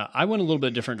go. Yeah, I went a little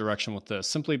bit different direction with this,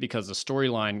 simply because the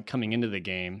storyline coming into the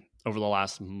game over the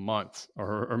last month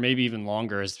or maybe even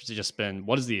longer has just been,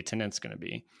 what is the attendance going to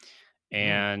be?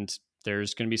 And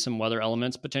there's going to be some weather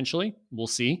elements potentially. We'll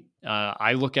see.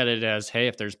 I look at it as, hey,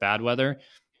 if there's bad weather,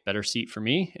 better seat for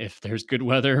me. If there's good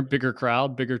weather, bigger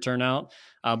crowd, bigger turnout.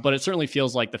 But it certainly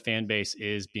feels like the fan base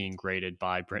is being graded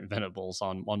by Brent Venables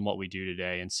on what we do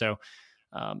today. And so,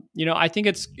 I think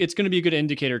it's going to be a good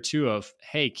indicator too of,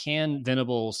 hey, can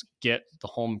Venables get the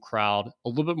home crowd a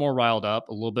little bit more riled up,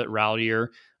 a little bit rowdier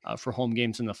for home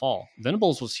games in the fall?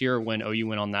 Venables was here when OU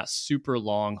went on that super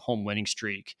long home winning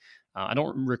streak. I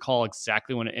don't recall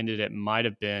exactly when it ended. It might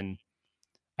have been,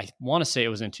 I want to say it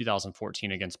was in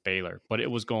 2014 against Baylor, but it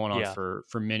was going on Yeah. for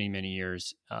many, many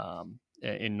years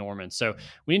in Norman. So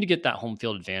we need to get that home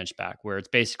field advantage back where it's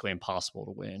basically impossible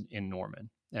to win in Norman.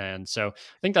 And so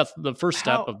I think that's the first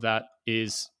step How of that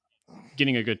is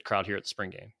getting a good crowd here at the spring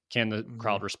game. Can the Mhm.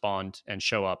 crowd respond and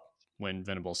show up when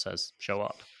Venables says show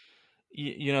up?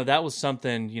 That was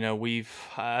something,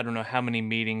 I don't know how many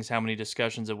meetings, how many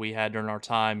discussions that we had during our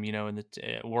time, in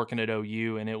working at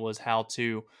OU, and it was how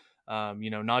to,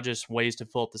 not just ways to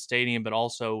fill up the stadium, but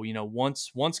also,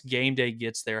 once game day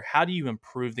gets there, how do you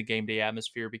improve the game day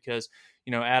atmosphere? Because,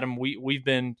 Adam, we've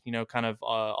been, kind of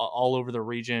all over the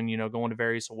region, going to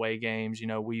various away games.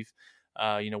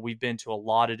 We've been to a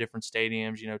lot of different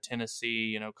stadiums,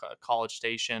 Tennessee, College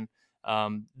Station.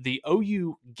 The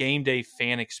OU game day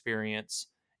fan experience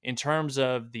in terms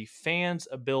of the fans'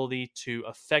 ability to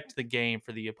affect the game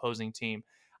for the opposing team.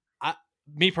 I,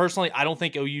 Me personally, I don't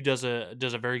think OU does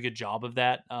a very good job of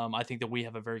that. I think that we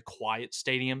have a very quiet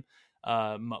stadium.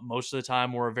 Most of the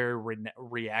time, we're a very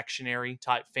reactionary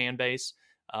type fan base.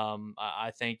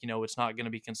 I think it's not going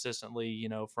to be consistently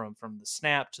from the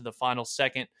snap to the final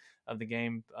second of the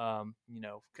game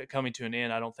coming to an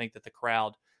end. I don't think that the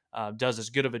crowd does as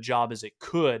good of a job as it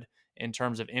could in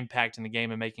terms of impacting the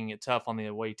game and making it tough on the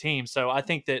away team. So I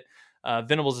think that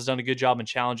Venables has done a good job in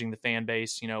challenging the fan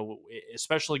base,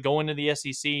 especially going to the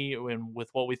SEC and with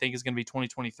what we think is going to be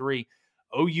 2023.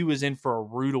 OU is in for a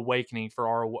rude awakening for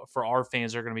our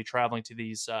fans that are going to be traveling to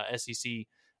these SEC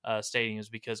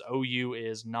stadiums because OU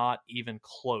is not even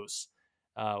close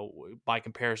by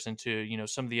comparison to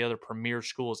some of the other premier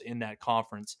schools in that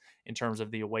conference in terms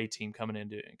of the away team coming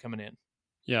in.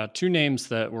 Yeah, two names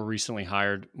that were recently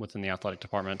hired within the athletic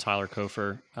department: Tyler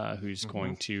Kofer, who's Mm-hmm.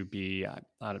 going to be,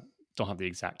 I don't have the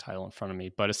exact title in front of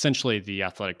me, but essentially the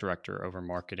athletic director over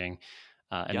marketing.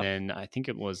 And Yep. then I think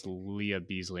it was Leah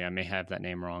Beasley. I may have that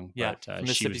name wrong, Yeah, but from she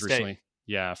Mississippi was State. recently,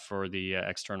 yeah, for the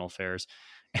external affairs.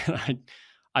 And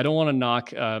I don't want to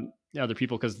knock other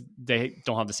people because they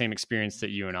don't have the same experience that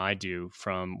you and I do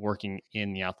from working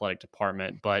in the athletic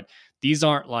department. But these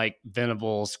aren't like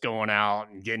Venables going out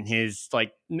and getting his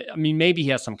like. I mean, maybe he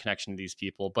has some connection to these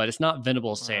people, but it's not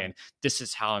Venables Right. saying this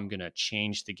is how I'm going to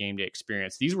change the game day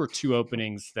experience. These were two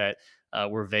openings that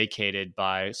were vacated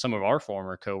by some of our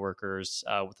former coworkers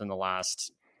within the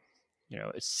last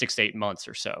 6 to 8 months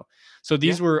or so. So Yeah.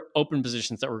 these were open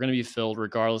positions that were going to be filled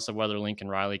regardless of whether Lincoln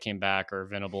Riley came back or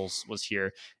Venables was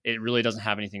here. It really doesn't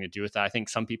have anything to do with that. I think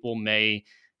some people may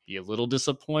be a little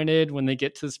disappointed when they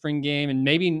get to the spring game, and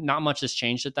maybe not much has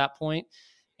changed at that point,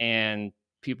 and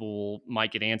people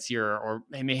might get antsier, or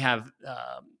they may have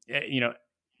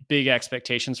big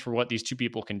expectations for what these two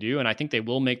people can do, and I think they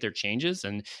will make their changes,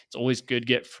 and it's always good to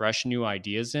get fresh new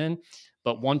ideas in,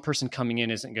 but one person coming in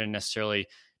isn't going to necessarily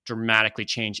dramatically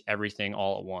change everything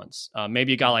all at once.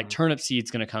 Maybe a guy like Mm-hmm. Turnip Seed's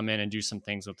going to come in and do some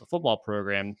things with the football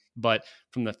program, but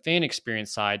from the fan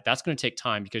experience side, that's going to take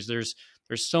time because there's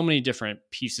so many different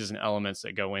pieces and elements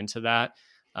that go into that.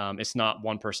 It's not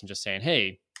one person just saying,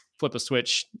 "Hey, flip a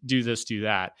switch, do this, do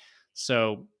that."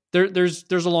 So there's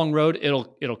a long road.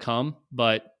 It'll come,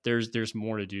 but there's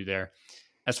more to do there.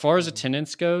 As far as Mm-hmm.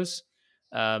 attendance goes,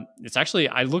 it's actually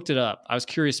I looked it up. I was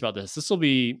curious about this. This will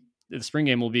be the spring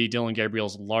game will be Dylan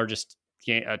Gabriel's largest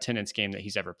attendance game that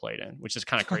he's ever played in, which is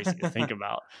kind of crazy to think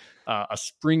about a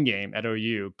spring game at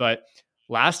OU. But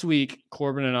last week,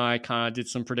 Corbin and I kind of did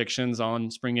some predictions on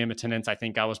spring game attendance. I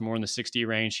think I was more in the 60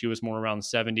 range. He was more around the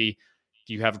 70.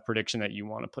 Do you have a prediction that you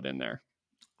want to put in there?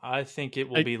 I think it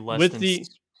will be less With than the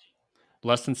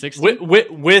less than with 60?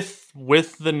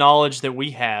 with the knowledge that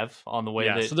we have on the way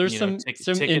Yeah. that So there's some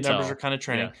ticket numbers are intel. kind of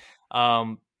trending.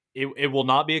 Yeah. It will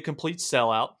not be a complete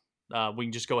sellout. We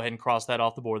can just go ahead and cross that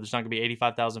off the board. There's not going to be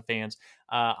 85,000 fans.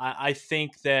 I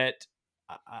think that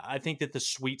the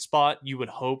sweet spot, you would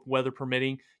hope, weather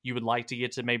permitting, you would like to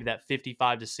get to maybe that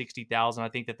 55 to 60,000. I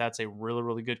think that that's a really,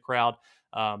 really good crowd.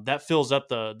 That fills up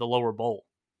the lower bowl.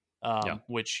 Yeah.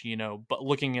 Which but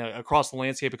looking across the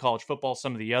landscape of college football,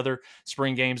 some of the other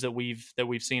spring games that we've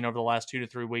seen over the last 2 to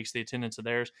 3 weeks, the attendance of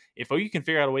theirs, if OU can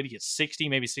figure out a way to get 60,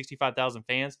 maybe 65,000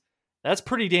 fans, that's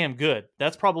pretty damn good.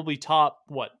 That's probably top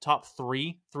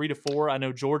three to four. I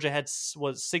know Georgia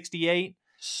was 68,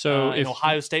 So and if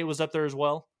Ohio State was up there as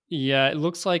well. Yeah, it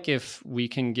looks like if we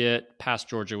can get past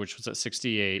Georgia, which was at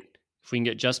 68, if we can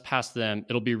get just past them,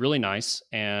 it'll be really nice,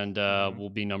 and Mm-hmm.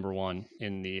 we'll be number one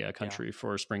in the Yeah. country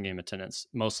for spring game attendance,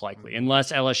 most likely. Mm-hmm.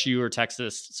 Unless LSU or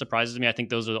Texas surprises me, I think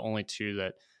those are the only two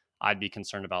that I'd be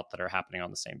concerned about that are happening on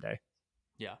the same day.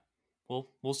 Yeah.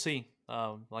 We'll see.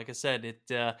 Like I said,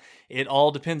 it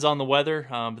all depends on the weather.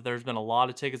 But there's been a lot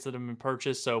of tickets that have been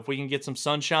purchased. So if we can get some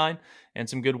sunshine and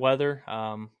some good weather,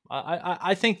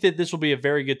 I think that this will be a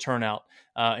very good turnout,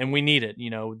 and we need it.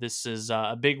 This is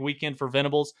a big weekend for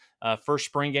Venables. First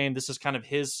spring game. This is kind of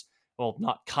his. Well,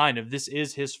 not kind of. This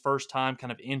is his first time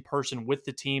kind of in person with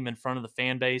the team in front of the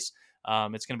fan base.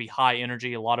 It's going to be high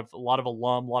energy. A lot of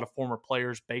alum, a lot of former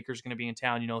players. Baker's going to be in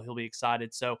town. He'll be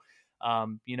excited. So,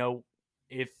 um, you know,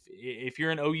 if you're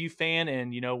an OU fan,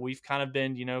 and we've kind of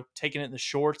been taking it in the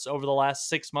shorts over the last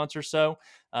 6 months or so,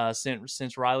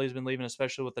 since Riley's been leaving,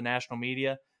 especially with the national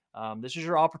media, this is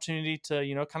your opportunity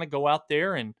to kind of go out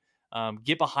there and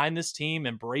get behind this team,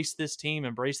 embrace this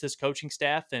coaching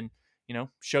staff, and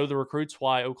show the recruits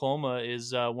why Oklahoma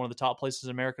is one of the top places in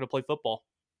America to play football.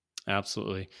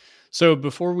 Absolutely. So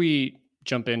before we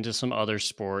jump into some other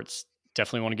sports,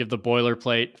 definitely want to give the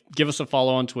boilerplate. Give us a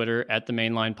follow on Twitter at the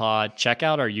Mainline Pod. Check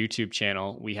out our YouTube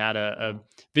channel. We had a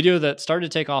video that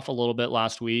started to take off a little bit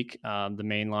last week. The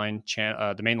Mainline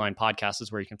Podcast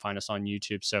is where you can find us on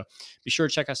YouTube. So be sure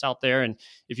to check us out there. And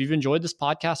if you've enjoyed this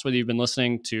podcast, whether you've been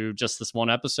listening to just this one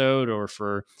episode or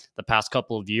for the past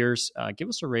couple of years, give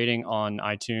us a rating on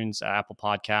iTunes, Apple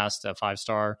Podcast, a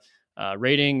 5-star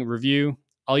rating, review.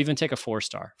 I'll even take a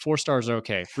 4-star. 4 stars are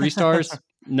okay. 3 stars,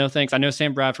 no thanks. I know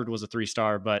Sam Bradford was a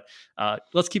 3-star, but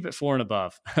let's keep it 4 and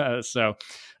above. So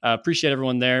appreciate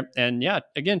everyone there. And yeah,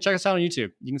 again, check us out on YouTube.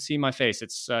 You can see my face.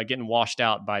 It's getting washed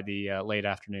out by the late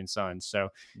afternoon sun. So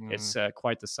it's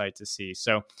quite the sight to see.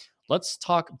 So let's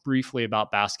talk briefly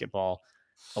about basketball.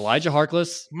 Elijah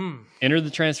Harkless entered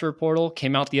the transfer portal,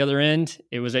 came out the other end.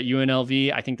 It was at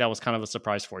UNLV. I think that was kind of a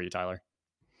surprise for you, Tyler.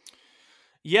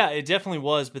 Yeah, it definitely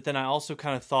was. But then I also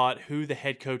kind of thought who the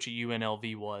head coach at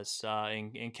UNLV was,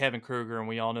 in Kevin Kruger. And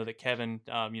we all know that Kevin,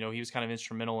 he was kind of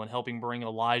instrumental in helping bring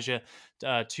Elijah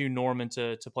to Norman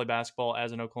to play basketball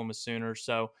as an Oklahoma Sooner.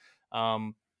 So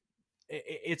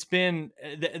it's been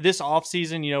this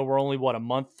offseason, we're only a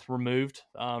month removed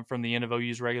from the end of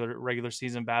OU's regular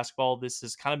season basketball. This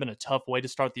has kind of been a tough way to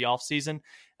start the offseason.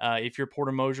 If you're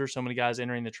Porter Moser, so many guys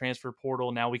entering the transfer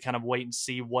portal, now we kind of wait and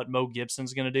see what Mo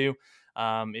Gibson's going to do.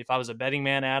 If I was a betting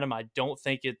man, Adam, I don't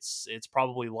think it's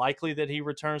probably likely that he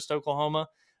returns to Oklahoma.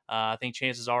 I think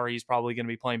chances are he's probably going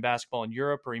to be playing basketball in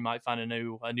Europe, or he might find a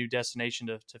new destination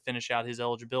to finish out his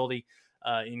eligibility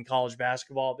in college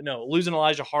basketball. But no, losing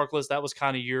Elijah Harkless, that was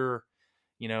kind of your,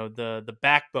 the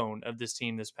backbone of this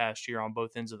team this past year on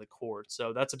both ends of the court.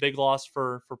 So that's a big loss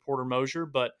for Porter Moser,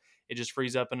 but it just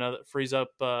frees up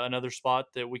another spot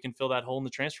that we can fill that hole in the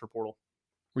transfer portal.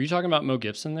 Were you talking about Mo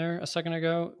Gibson there a second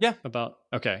ago? Yeah.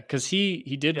 Okay. Because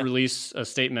he did release a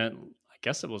statement, I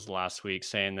guess it was last week,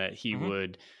 saying that he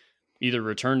would either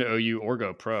return to OU or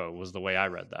go pro, was the way I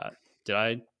read that.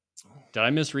 Did I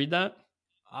misread that?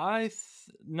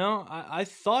 No, I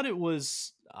thought it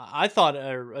was. I thought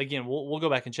again, we'll go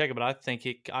back and check it, but I think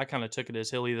I kind of took it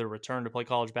as he'll either return to play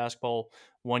college basketball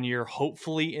 1 year,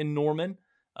 hopefully in Norman,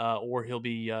 or he'll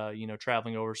be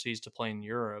traveling overseas to play in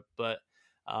Europe. But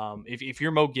if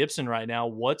you're Mo Gibson right now,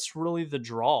 what's really the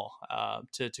draw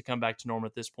to come back to Norman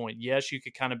at this point? Yes, you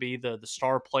could kind of be the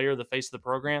star player, the face of the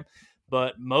program,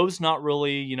 but Mo's not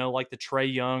really like the Trey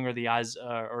Young or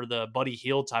the Buddy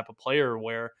Hield type of player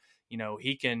where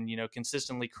he can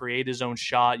consistently create his own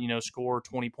shot, score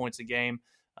 20 points a game.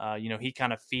 He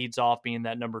kind of feeds off being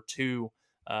that number two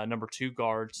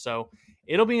guard. So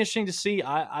it'll be interesting to see.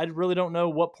 I really don't know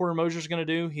what Porter Moser's going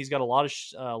to do. He's got a lot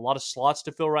of slots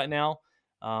to fill right now.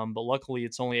 But luckily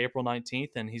it's only April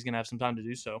 19th and he's going to have some time to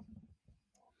do so.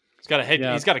 He's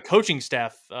got a coaching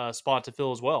staff spot to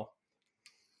fill as well.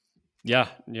 Yeah.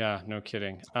 No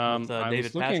kidding.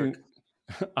 David Patrick.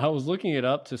 I was looking it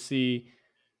up to see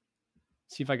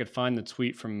if I could find the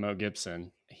tweet from Mo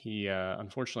Gibson. He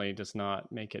unfortunately does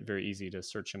not make it very easy to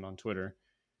search him on Twitter,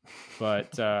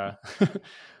 but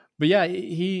but yeah,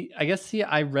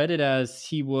 I read it as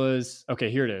he was okay.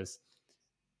 Here it is.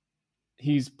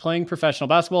 He's playing professional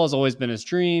basketball has always been his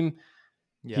dream.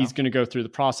 Yeah. He's going to go through the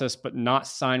process, but not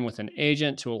sign with an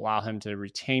agent to allow him to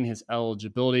retain his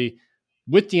eligibility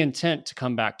with the intent to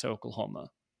come back to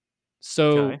Oklahoma.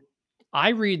 So I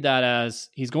read that as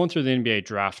he's going through the NBA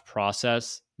draft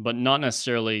process, but not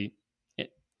necessarily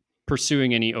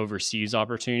pursuing any overseas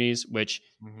opportunities, which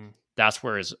that's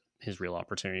where his real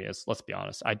opportunity is. Let's be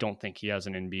honest. I don't think he has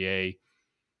an NBA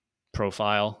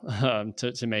profile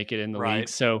to make it in the league.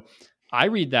 So I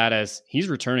read that as he's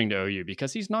returning to OU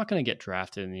because he's not going to get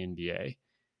drafted in the NBA.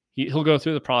 He'll go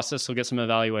through the process. He'll get some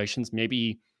evaluations.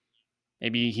 Maybe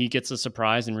he gets a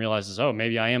surprise and realizes, oh,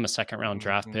 maybe I am a second round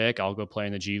draft pick. I'll go play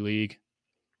in the G League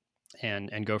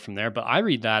and go from there. But I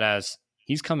read that as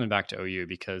he's coming back to OU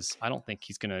because I don't think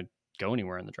he's going to go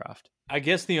anywhere in the draft. I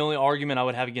guess the only argument I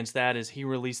would have against that is he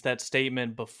released that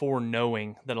statement before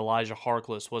knowing that Elijah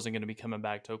Harkless wasn't going to be coming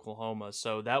back to Oklahoma.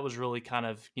 So that was really kind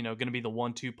of, going to be the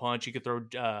 1-2 punch. You could throw,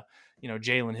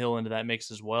 Jalen Hill into that mix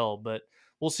as well. But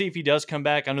we'll see if he does come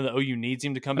back. I know the OU needs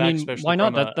him to come back, especially why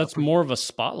not? from That's more of a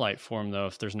spotlight for him, though,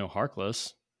 if there's no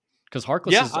Harkless. Because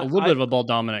Harkless Yeah, is a little bit of a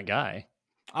ball-dominant guy.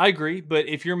 I agree, but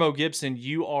if you're Mo Gibson,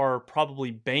 you are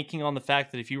probably banking on the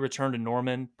fact that if you return to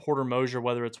Norman, Porter Mosier,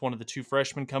 whether it's one of the two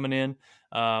freshmen coming in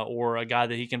or a guy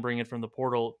that he can bring in from the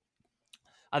portal,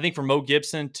 I think for Mo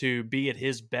Gibson to be at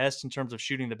his best in terms of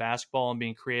shooting the basketball and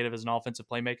being creative as an offensive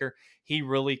playmaker, he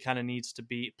really kind of needs to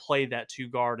play that two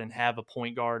guard and have a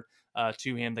point guard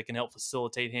to him that can help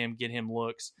facilitate him, get him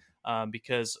looks.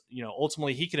 Because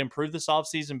ultimately he could improve this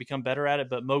offseason, become better at it.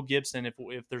 But Mo Gibson,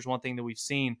 if there's one thing that we've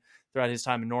seen throughout his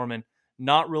time in Norman,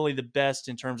 not really the best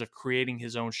in terms of creating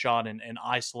his own shot and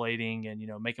isolating and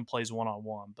making plays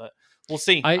one-on-one. But we'll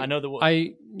see. I know that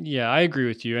I agree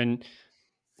with you. And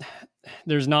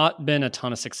there's not been a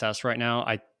ton of success right now.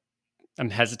 I'm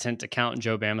hesitant to count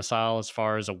Joe Bamisile as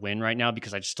far as a win right now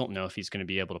because I just don't know if he's going to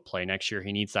be able to play next year.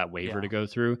 He needs that waiver to go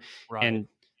through. Right. And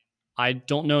I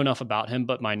don't know enough about him,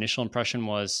 but my initial impression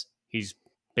was he's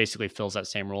basically fills that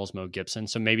same role as Mo Gibson.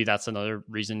 So maybe that's another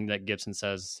reason that Gibson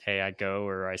says, hey, I go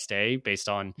or I stay based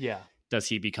on does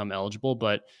he become eligible?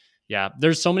 But yeah,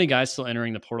 there's so many guys still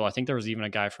entering the portal. I think there was even a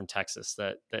guy from Texas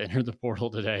that entered the portal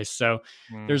today. So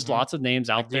there's lots of names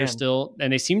out there still,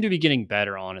 and they seem to be getting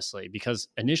better, honestly, because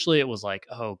initially it was like,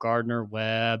 oh, Gardner,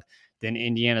 Webb, then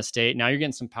Indiana State. Now you're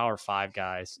getting some Power 5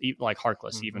 guys, like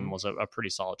Harkless even was a pretty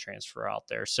solid transfer out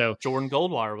there. So Jordan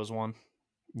Goldwire was one.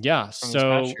 Yeah.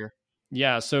 So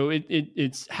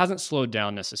it hasn't slowed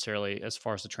down necessarily as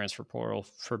far as the transfer portal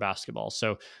for basketball.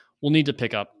 So we'll need to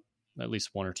pick up at least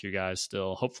one or two guys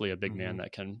still, hopefully a big man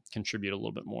that can contribute a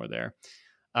little bit more there.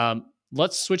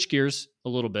 Let's switch gears a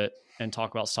little bit and talk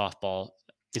about softball.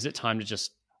 Is it time to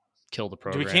just kill the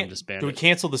program? Do we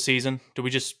cancel the season? Do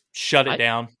we just shut it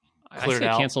down? Clear it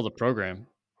out? Cancel the program.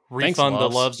 Refund the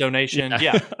Loves donation.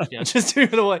 Yeah. Just do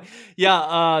it away.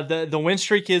 Yeah, the win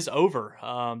streak is over.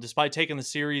 Despite taking the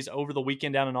series over the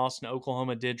weekend down in Austin,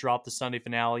 Oklahoma did drop the Sunday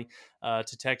finale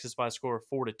to Texas by a score of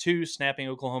 4-2, snapping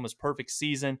Oklahoma's perfect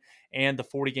season and the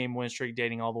 40-game win streak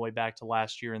dating all the way back to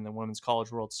last year in the Women's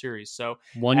College World Series. So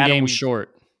one game short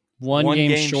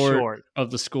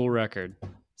of the school record.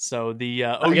 So the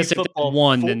I guess if they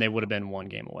won, then they would have been one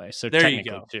game away. So there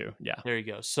technically, you go. Too. Yeah, there you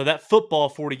go. So that football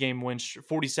 47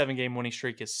 game winning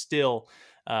streak is still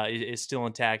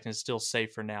intact and is still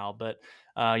safe for now. But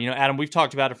Adam, we've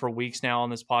talked about it for weeks now on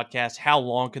this podcast. How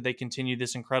long could they continue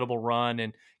this incredible run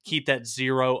and keep that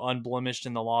 0 unblemished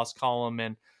in the loss column?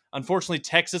 And unfortunately,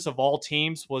 Texas of all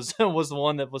teams was the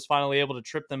one that was finally able to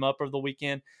trip them up over the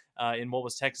weekend in what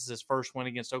was Texas's first win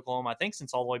against Oklahoma. I think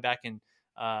since all the way back in.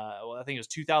 I think it was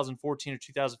 2014 or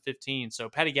 2015. So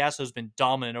Patty Gasso has been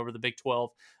dominant over the Big 12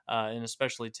 and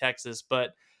especially Texas.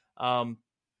 But I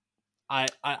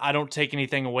don't take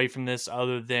anything away from this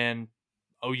other than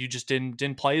you just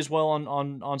didn't play as well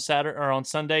on Saturday or on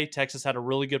Sunday. Texas had a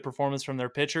really good performance from their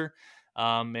pitcher,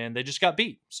 and they just got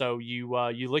beat. So you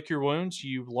lick your wounds,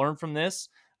 you learn from this,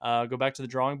 go back to the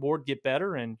drawing board, get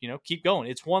better, and keep going.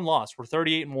 It's one loss. We're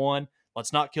 38-1.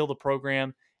 Let's not kill the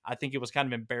program. I think it was kind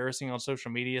of embarrassing on social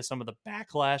media, some of the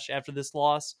backlash after this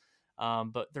loss.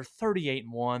 But they're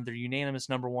 38-1. They're unanimous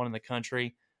number one in the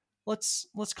country. Let's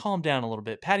calm down a little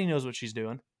bit. Patty knows what she's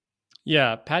doing.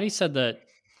 Yeah, Patty said that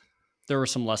there were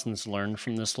some lessons learned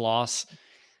from this loss.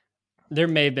 There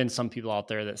may have been some people out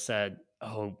there that said,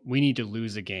 oh, we need to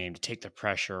lose a game to take the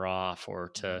pressure off or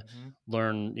to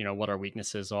learn, what our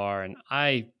weaknesses are. And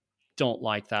I don't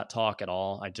like that talk at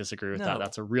all. I disagree with that.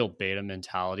 That's a real beta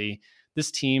mentality. This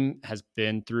team has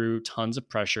been through tons of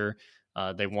pressure.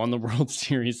 They won the World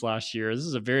Series last year. This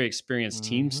is a very experienced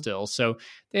team still. So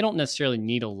they don't necessarily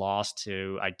need a loss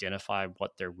to identify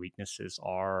what their weaknesses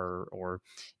are or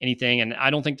anything. And I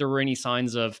don't think there were any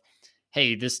signs of,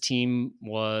 hey, this team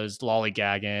was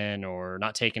lollygagging or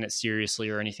not taking it seriously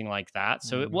or anything like that.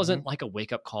 So it wasn't like a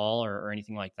wake-up call or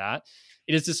anything like that.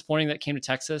 It is disappointing that it came to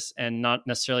Texas and not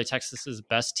necessarily Texas's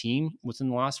best team within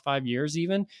the last 5 years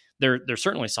even. They're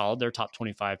certainly solid. They're a top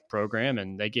 25 program,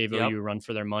 and they gave OU a run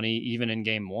for their money even in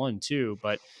game one too.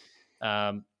 But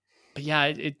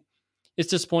yeah, it's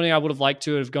disappointing. I would have liked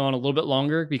to have gone a little bit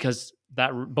longer because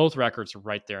both records are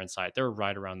right there in sight. They're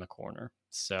right around the corner.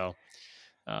 So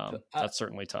that's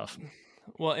certainly tough.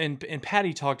 Well, and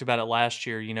Patty talked about it last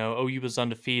year. OU was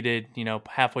undefeated.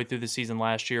 Halfway through the season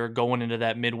last year, going into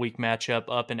that midweek matchup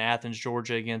up in Athens,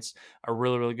 Georgia, against a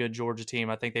really really good Georgia team.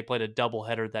 I think they played a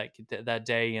doubleheader that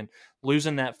day, and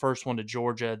losing that first one to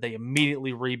Georgia, they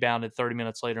immediately rebounded 30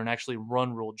 minutes later and actually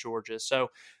run ruled Georgia. So,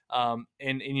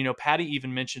 and Patty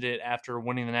even mentioned it after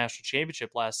winning the national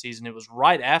championship last season. It was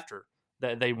right after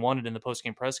that they won it in the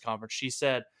postgame press conference. She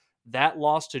said that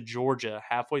loss to Georgia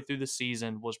halfway through the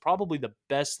season was probably the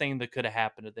best thing that could have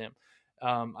happened to them.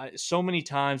 So many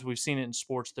times we've seen it in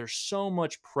sports. There's so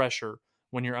much pressure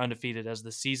when you're undefeated as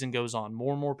the season goes on.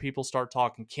 More and more people start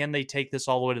talking. Can they take this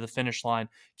all the way to the finish line?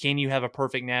 Can you have a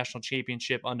perfect national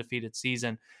championship undefeated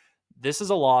season? This is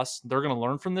a loss. They're going to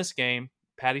learn from this game.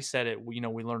 Patty said it. We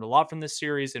learned a lot from this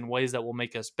series in ways that will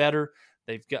make us better.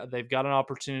 They've got an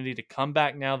opportunity to come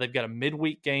back now. They've got a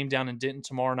midweek game down in Denton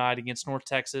tomorrow night against North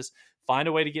Texas. Find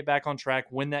a way to get back on track,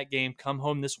 win that game, come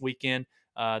home this weekend.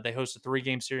 They host a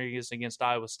 3-game series against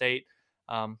Iowa State.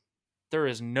 There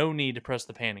is no need to press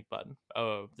the panic button.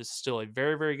 This is still a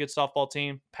very, very good softball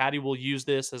team. Patty will use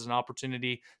this as an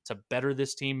opportunity to better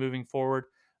this team moving forward,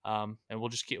 and we'll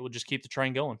just keep the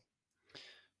train going.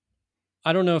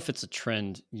 I don't know if it's a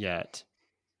trend yet.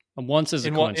 Once is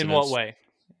a coincidence. In what way?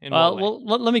 Well,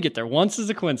 let me get there. Once is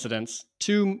a coincidence.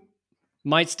 Two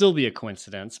might still be a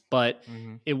coincidence, but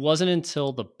it wasn't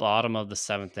until the bottom of the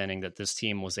 7th inning that this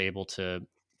team was able to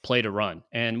play to run.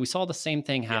 And we saw the same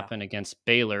thing happen against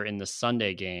Baylor in the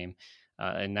Sunday game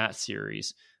in that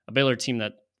series, a Baylor team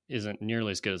that isn't nearly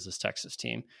as good as this Texas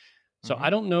team. So I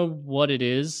don't know what it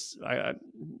is.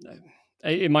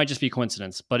 It might just be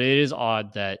coincidence, but it is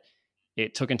odd that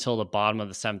it took until the bottom of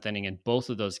the 7th inning in both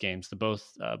of those games, both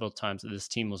times that this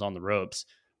team was on the ropes.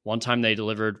 One time they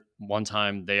delivered, one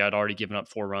time they had already given up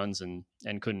 4 runs and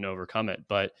couldn't overcome it.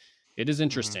 But it is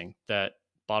interesting that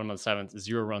bottom of the 7th,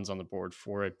 0 runs on the board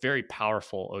for a very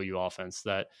powerful OU offense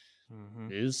that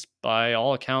is, by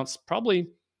all accounts, probably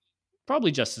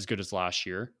just as good as last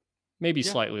year, maybe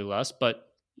slightly less, but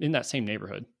in that same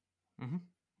neighborhood.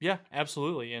 Yeah,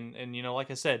 absolutely. And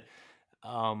like I said,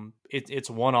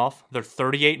 it's one-off. They're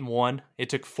 38-1. It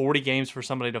took 40 games for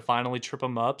somebody to finally trip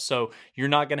them up. So you're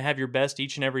not going to have your best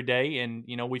each and every day. And,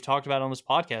 we talked about it on this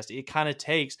podcast. It kind of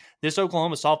takes this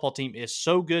Oklahoma softball team is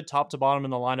so good top to bottom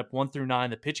in the lineup 1 through 9.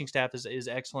 The pitching staff is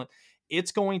excellent.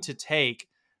 It's going to take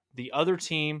the other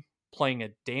team playing a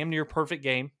damn near perfect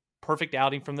game, perfect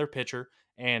outing from their pitcher,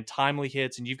 and timely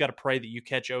hits, and you've got to pray that you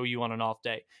catch OU on an off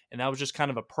day. And that was just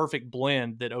kind of a perfect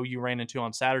blend that OU ran into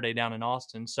on Saturday down in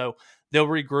Austin. So they'll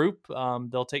regroup.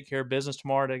 They'll take care of business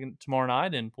tomorrow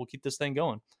night, and we'll keep this thing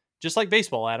going. Just like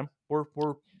baseball, Adam. We're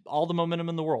all the momentum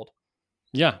in the world.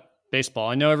 Yeah, baseball.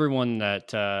 I know everyone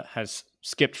that has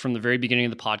skipped from the very beginning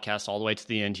of the podcast all the way to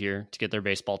the end here to get their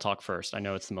baseball talk first. I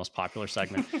know it's the most popular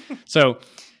segment. So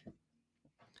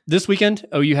this weekend,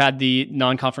 OU had the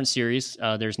non-conference series.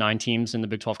 There's 9 teams in the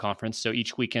Big 12 conference. So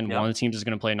each weekend, one of the teams is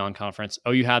going to play non-conference.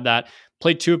 OU had that.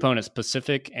 Played 2 opponents,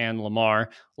 Pacific and Lamar.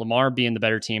 Lamar being the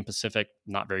better team, Pacific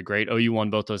not very great. OU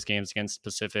won both those games against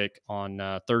Pacific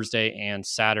on Thursday and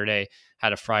Saturday.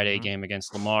 Had a Friday game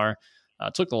against Lamar.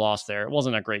 Took the loss there. It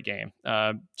wasn't a great game.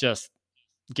 Just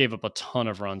gave up a ton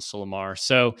of runs to Lamar.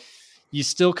 So you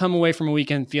still come away from a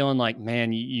weekend feeling like,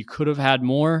 man, you could have had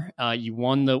more. You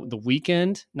won the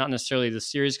weekend, not necessarily the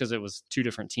series because it was 2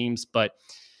 different teams, but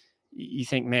you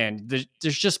think, man,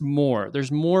 there's just more.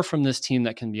 There's more from this team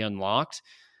that can be unlocked.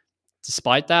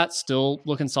 Despite that, still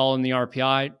looking solid in the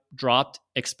RPI, dropped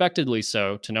expectedly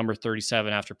so to number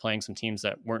 37 after playing some teams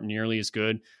that weren't nearly as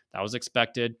good. That was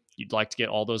expected. You'd like to get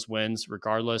all those wins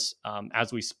regardless.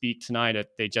 As we speak tonight,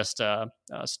 they just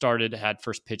had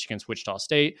first pitch against Wichita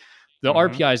State. The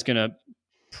RPI is going to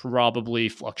probably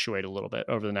fluctuate a little bit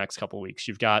over the next couple of weeks.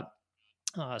 You've got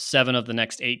 7 of the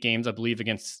next 8 games, I believe,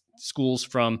 against schools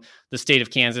from the state of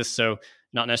Kansas. So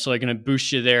not necessarily going to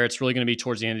boost you there. It's really going to be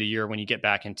towards the end of the year when you get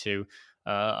back into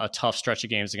a tough stretch of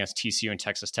games against TCU and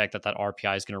Texas Tech that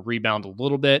RPI is going to rebound a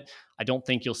little bit. I don't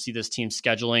think you'll see this team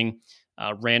scheduling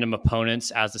random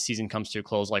opponents as the season comes to a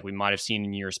close like we might have seen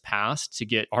in years past to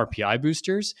get RPI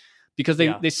boosters, because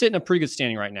they sit in a pretty good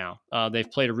standing right now. They've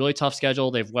played a really tough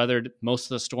schedule. They've weathered most of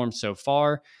the storms so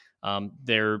far.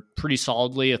 They're pretty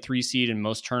solidly a 3 seed in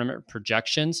most tournament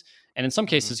projections. And in some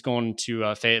cases going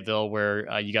to Fayetteville,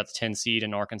 where you got the 10 seed,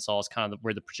 and Arkansas is kind of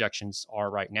where the projections are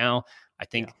right now. I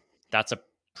think that's a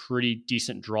pretty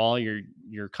decent draw.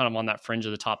 You're kind of on that fringe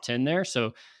of the top 10 there.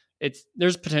 So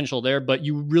there's potential there, but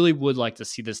you really would like to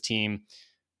see this team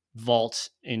vault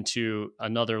into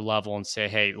another level and say,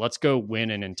 hey, let's go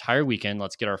win an entire weekend.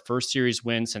 Let's get our first series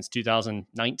win since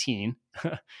 2019,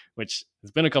 which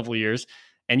has been a couple of years,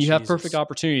 And you have perfect Jesus.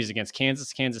 opportunities against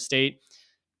Kansas, Kansas State.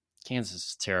 Kansas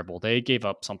is terrible. They gave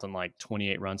up something like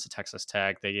 28 runs to Texas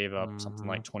Tech. They gave up something Hmm.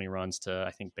 like 20 runs to,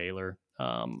 I think, Baylor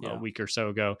a Yeah. week or so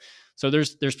ago. So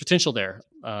there's potential there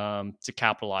to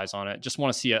capitalize on it. Just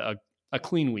want to see a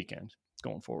clean weekend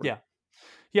going forward. Yeah.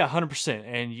 Yeah, 100%.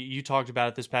 And you talked about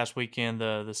it this past weekend,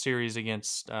 the series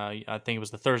against, I think it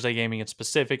was the Thursday game against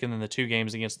Pacific, and then the two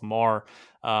games against Lamar.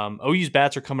 OU's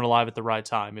bats are coming alive at the right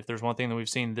time. If there's one thing that we've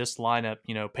seen this lineup,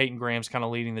 Peyton Graham's kind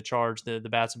of leading the charge. The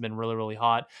bats have been really, really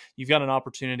hot. You've got an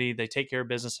opportunity. They take care of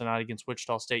business tonight against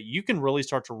Wichita State. You can really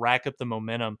start to rack up the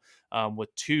momentum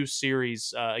with two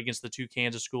series against the two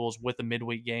Kansas schools with a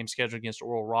midweek game scheduled against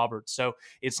Oral Roberts. So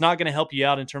it's not going to help you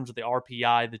out in terms of the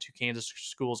RPI. The two Kansas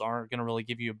schools aren't going to really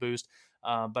give you a boost.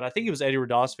 But I think it was Eddie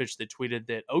Radosevich that tweeted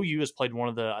that OU has played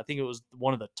I think it was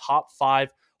one of the top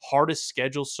 5 hardest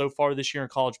schedules so far this year in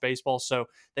college baseball. So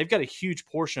they've got a huge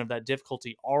portion of that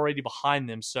difficulty already behind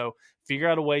them. So figure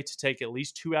out a way to take at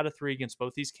least 2 out of 3 against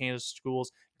both these Kansas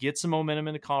schools, get some momentum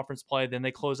into conference play. Then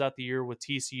they close out the year with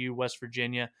TCU, West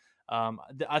Virginia.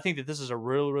 I think that this is a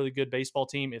really, really good baseball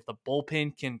team. If the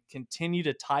bullpen can continue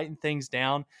to tighten things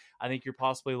down, I think you're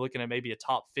possibly looking at maybe a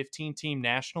top 15 team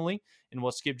nationally in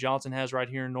what Skip Johnson has right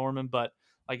here in Norman. But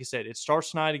like I said, it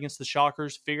starts tonight against the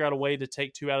Shockers. Figure out a way to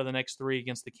take 2 out of the next 3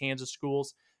 against the Kansas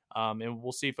schools. And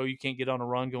we'll see if OU can't get on a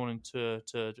run going into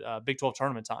Big 12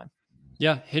 tournament time.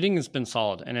 Yeah, hitting has been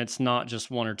solid, and it's not just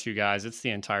one or two guys. It's the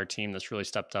entire team that's really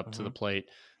stepped up to the plate.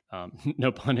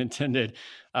 No pun intended.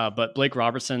 But Blake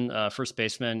Robertson, first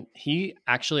baseman, he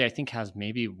actually, I think, has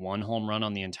maybe 1 home run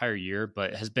on the entire year,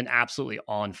 but has been absolutely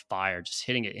on fire, just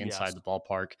hitting it inside Yes. the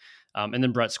ballpark. And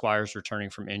then Brett Squires, returning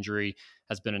from injury,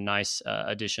 has been a nice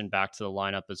addition back to the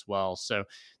lineup as well. So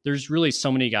there's really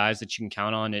so many guys that you can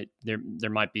count on. It there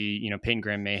might be, Peyton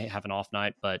Graham may have an off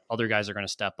night, but other guys are going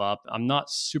to step up. I'm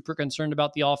not super concerned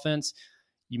about the offense.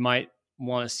 You might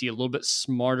want to see a little bit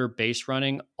smarter base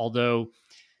running, although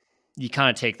you kind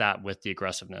of take that with the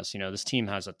aggressiveness. This team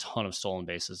has a ton of stolen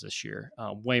bases this year,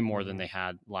 way more than they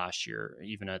had last year,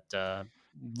 even at a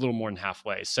little more than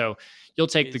halfway. So you'll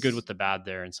take the good Is with the bad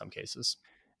there in some cases.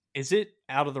 is it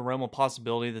out of the realm of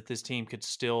possibility that this team could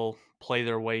still play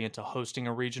their way into hosting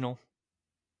a regional?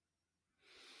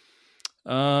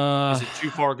 Is Uh, it too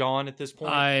far gone at this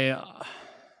point?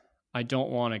 I don't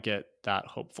want to get that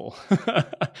hopeful.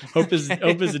 Hope is a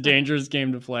Okay. dangerous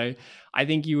game to play. I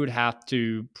think you would have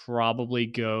to probably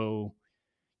go.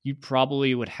 You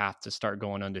probably would have to start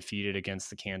going undefeated against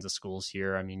the Kansas schools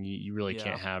here. I mean, you really Yeah.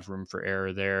 can't have room for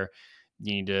error there.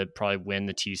 You need to probably win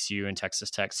the TCU and Texas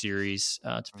Tech series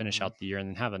to finish Mhm. out the year and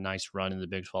then have a nice run in the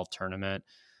Big 12 tournament.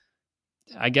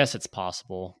 I guess it's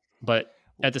possible, but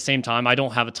at the same time, I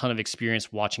don't have a ton of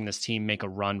experience watching this team make a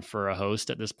run for a host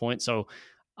at this point. So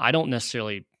I don't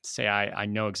necessarily say I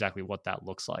know exactly what that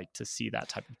looks like to see that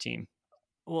type of team.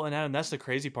 Well, and Adam, that's the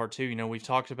crazy part too. We've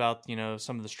talked about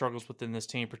some of the struggles within this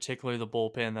team, particularly the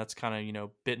bullpen. That's kind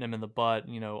of bitting them in the butt,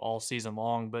 all season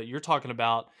long. But you're talking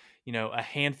about a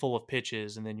handful of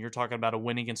pitches, and then you're talking about a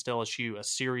win against LSU, a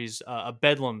series, a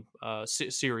Bedlam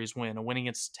series win, a win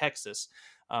against Texas.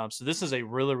 So this is a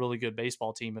really, really good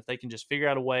baseball team. If they can just figure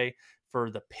out a way for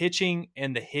the pitching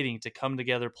and the hitting to come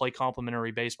together, play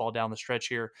complementary baseball down the stretch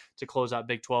here to close out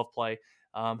Big 12 play.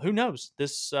 Who knows?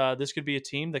 This could be a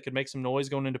team that could make some noise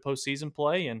going into postseason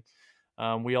play, and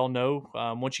we all know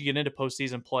once you get into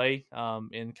postseason play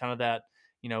in kind of that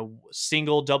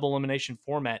single double elimination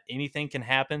format, anything can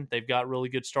happen. They've got really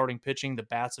good starting pitching. The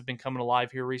bats have been coming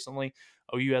alive here recently.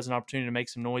 OU has an opportunity to make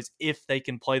some noise if they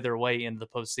can play their way into the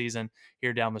postseason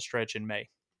here down the stretch in May.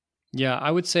 Yeah,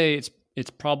 I would say it's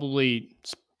probably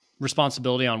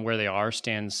responsibility on where they are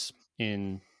stands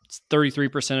in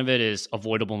 33% of it is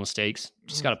avoidable mistakes.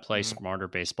 Just got to play Mm-hmm. smarter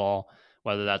baseball,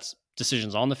 whether that's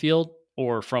decisions on the field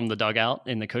or from the dugout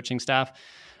in the coaching staff.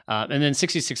 And then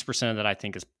 66% of that I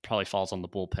think is probably falls on the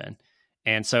bullpen.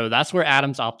 And so that's where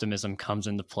Adam's optimism comes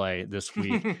into play this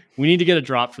week. We need to get a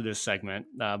drop for this segment.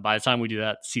 By the time we do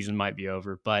that, season might be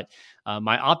over. But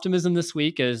my optimism this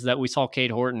week is that we saw Cade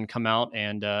Horton come out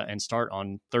and start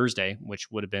on Thursday,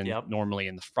 which would have been Yep. normally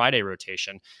in the Friday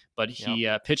rotation. But Yep.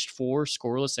 he pitched 4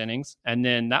 scoreless innings, and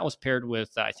then that was paired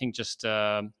with I think just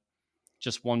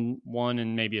one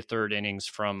and maybe a third innings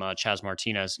from Chaz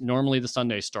Martinez, normally the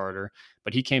Sunday starter,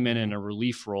 but he came in a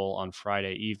relief role on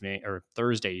Friday evening or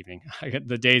Thursday evening.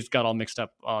 The days got all mixed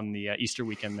up on the Easter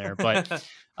weekend there, but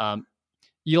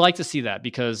you like to see that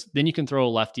because then you can throw a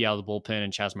lefty out of the bullpen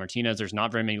and Chaz Martinez. There's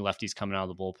not very many lefties coming out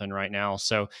of the bullpen right now.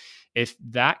 So if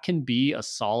that can be a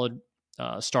solid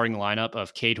starting lineup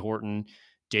of Cade Horton,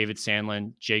 David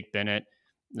Sandlin, Jake Bennett,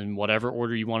 in whatever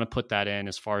order you want to put that in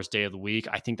as far as day of the week.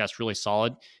 I think that's really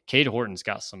solid. Cade Horton's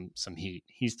got some heat.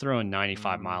 He's throwing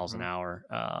 95 miles an hour.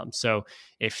 So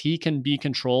if he can be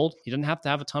controlled, he doesn't have to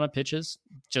have a ton of pitches.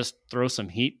 Just throw some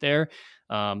heat there.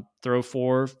 Throw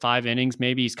 4-5 innings.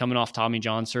 Maybe he's coming off Tommy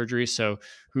John surgery, so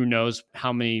who knows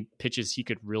how many pitches he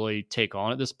could really take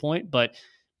on at this point. But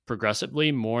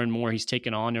progressively, more and more he's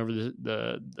taken on over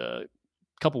the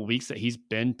couple of weeks that he's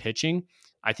been pitching.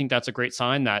 I think that's a great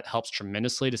sign. That helps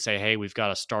tremendously to say, hey, we've got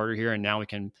a starter here, and now we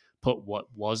can put what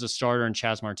was a starter in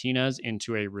Chas Martinez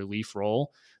into a relief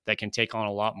role that can take on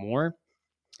a lot more.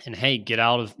 And hey, get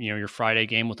out of your Friday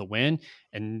game with a win,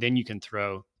 and then you can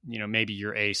throw maybe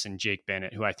your ace and Jake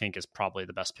Bennett, who I think is probably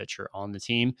the best pitcher on the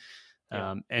team.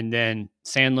 Yeah. And then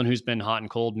Sandlin, who's been hot and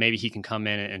cold, maybe he can come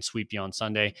in and sweep you on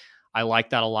Sunday. I like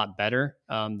that a lot better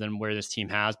than where this team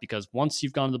has, because once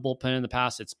you've gone to the bullpen in the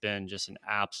past, it's been just an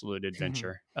absolute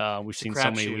adventure. We've seen so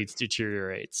many leads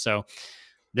deteriorate. So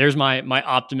there's my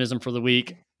optimism for the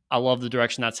week. I love the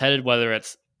direction that's headed, whether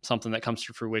it's something that comes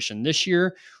to fruition this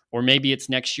year, or maybe it's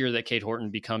next year that Cade Horton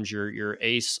becomes your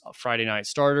ace Friday night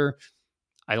starter.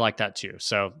 I like that too.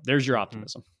 So there's your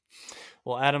optimism.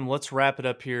 Well, Adam, let's wrap it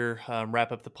up here,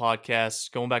 wrap up the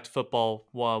podcast. Going back to football,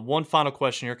 one final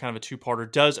question here, kind of a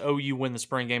two-parter. Does OU win the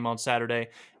spring game on Saturday?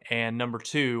 And number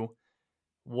two,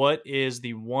 what is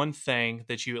the one thing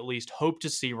that you at least hope to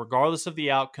see, regardless of the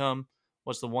outcome?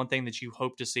 What's the one thing that you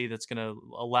hope to see that's going to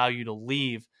allow you to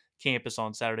leave campus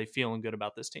on Saturday feeling good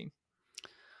about this team?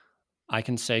 I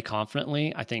can say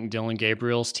confidently, I think Dylan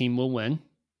Gabriel's team will win.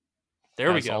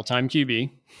 There we go. All-time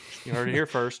QB. You heard it here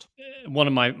first. One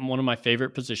of my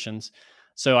favorite positions.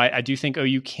 So I do think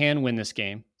OU can win this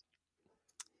game.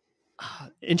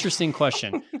 Interesting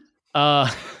question.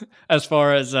 As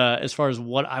far as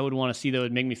what I would want to see that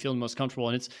would make me feel the most comfortable,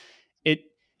 and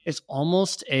it's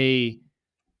almost a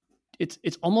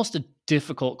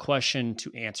difficult question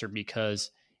to answer,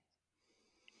 because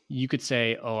you could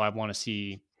say, oh, I want to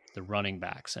see the running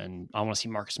backs, and I want to see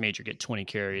Marcus Major get 20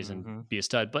 carries and be a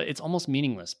stud, but it's almost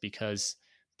meaningless because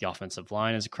the offensive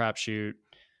line is a crapshoot.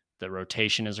 The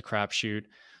rotation is a crapshoot.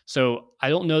 So I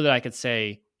don't know that I could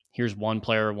say, here's one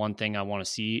player, one thing I want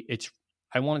to see.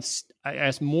 I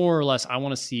more or less, I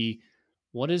want to see,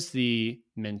 what is the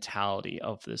mentality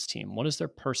of this team? What is their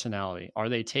personality? Are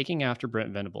they taking after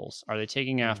Brent Venables? Are they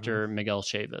taking after Miguel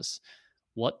Chavis?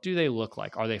 What do they look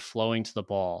like? Are they flowing to the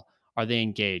ball? Are they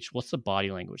engaged? What's the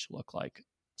body language look like?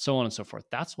 So on and so forth.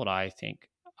 That's what I think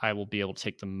I will be able to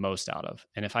take the most out of.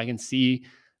 And if I can see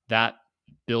that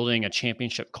building a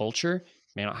championship culture,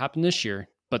 may not happen this year,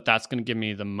 but that's going to give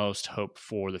me the most hope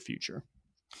for the future.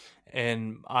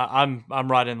 And I'm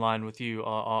right in line with you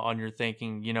on your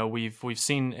thinking. We've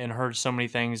seen and heard so many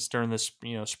things during this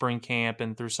spring camp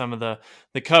and through some of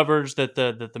the coverage that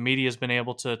the media has been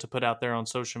able to put out there on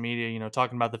social media.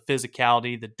 Talking about the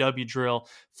physicality, the W drill,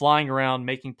 flying around,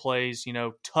 making plays.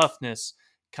 Toughness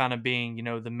kind of being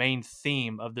the main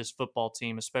theme of this football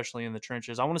team, especially in the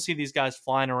trenches. I want to see these guys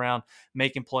flying around,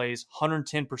 making plays,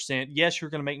 110%. Yes, you're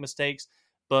going to make mistakes,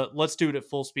 but let's do it at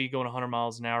full speed, going 100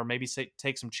 miles an hour, maybe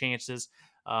take some chances.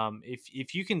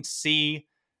 If you can see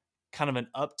kind of an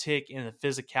uptick in the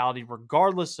physicality,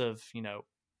 regardless of,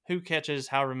 who catches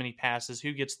however many passes,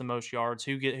 who gets the most yards,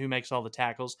 who makes all the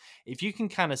tackles, if you can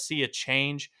kind of see a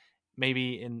change,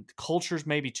 maybe in culture's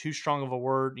maybe too strong of a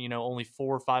word, only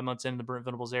 4 or 5 months into the Brent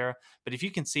Venables era, but if you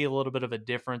can see a little bit of a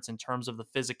difference in terms of the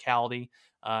physicality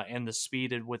and the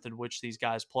speed with which these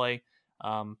guys play,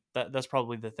 that's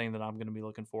probably the thing that I'm going to be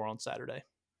looking for on Saturday.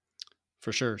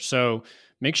 For sure. So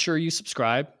make sure you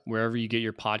subscribe wherever you get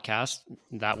your podcast.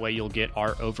 That way you'll get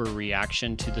our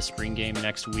overreaction to the spring game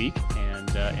next week. And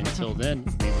until then,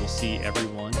 we will see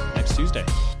everyone next Tuesday.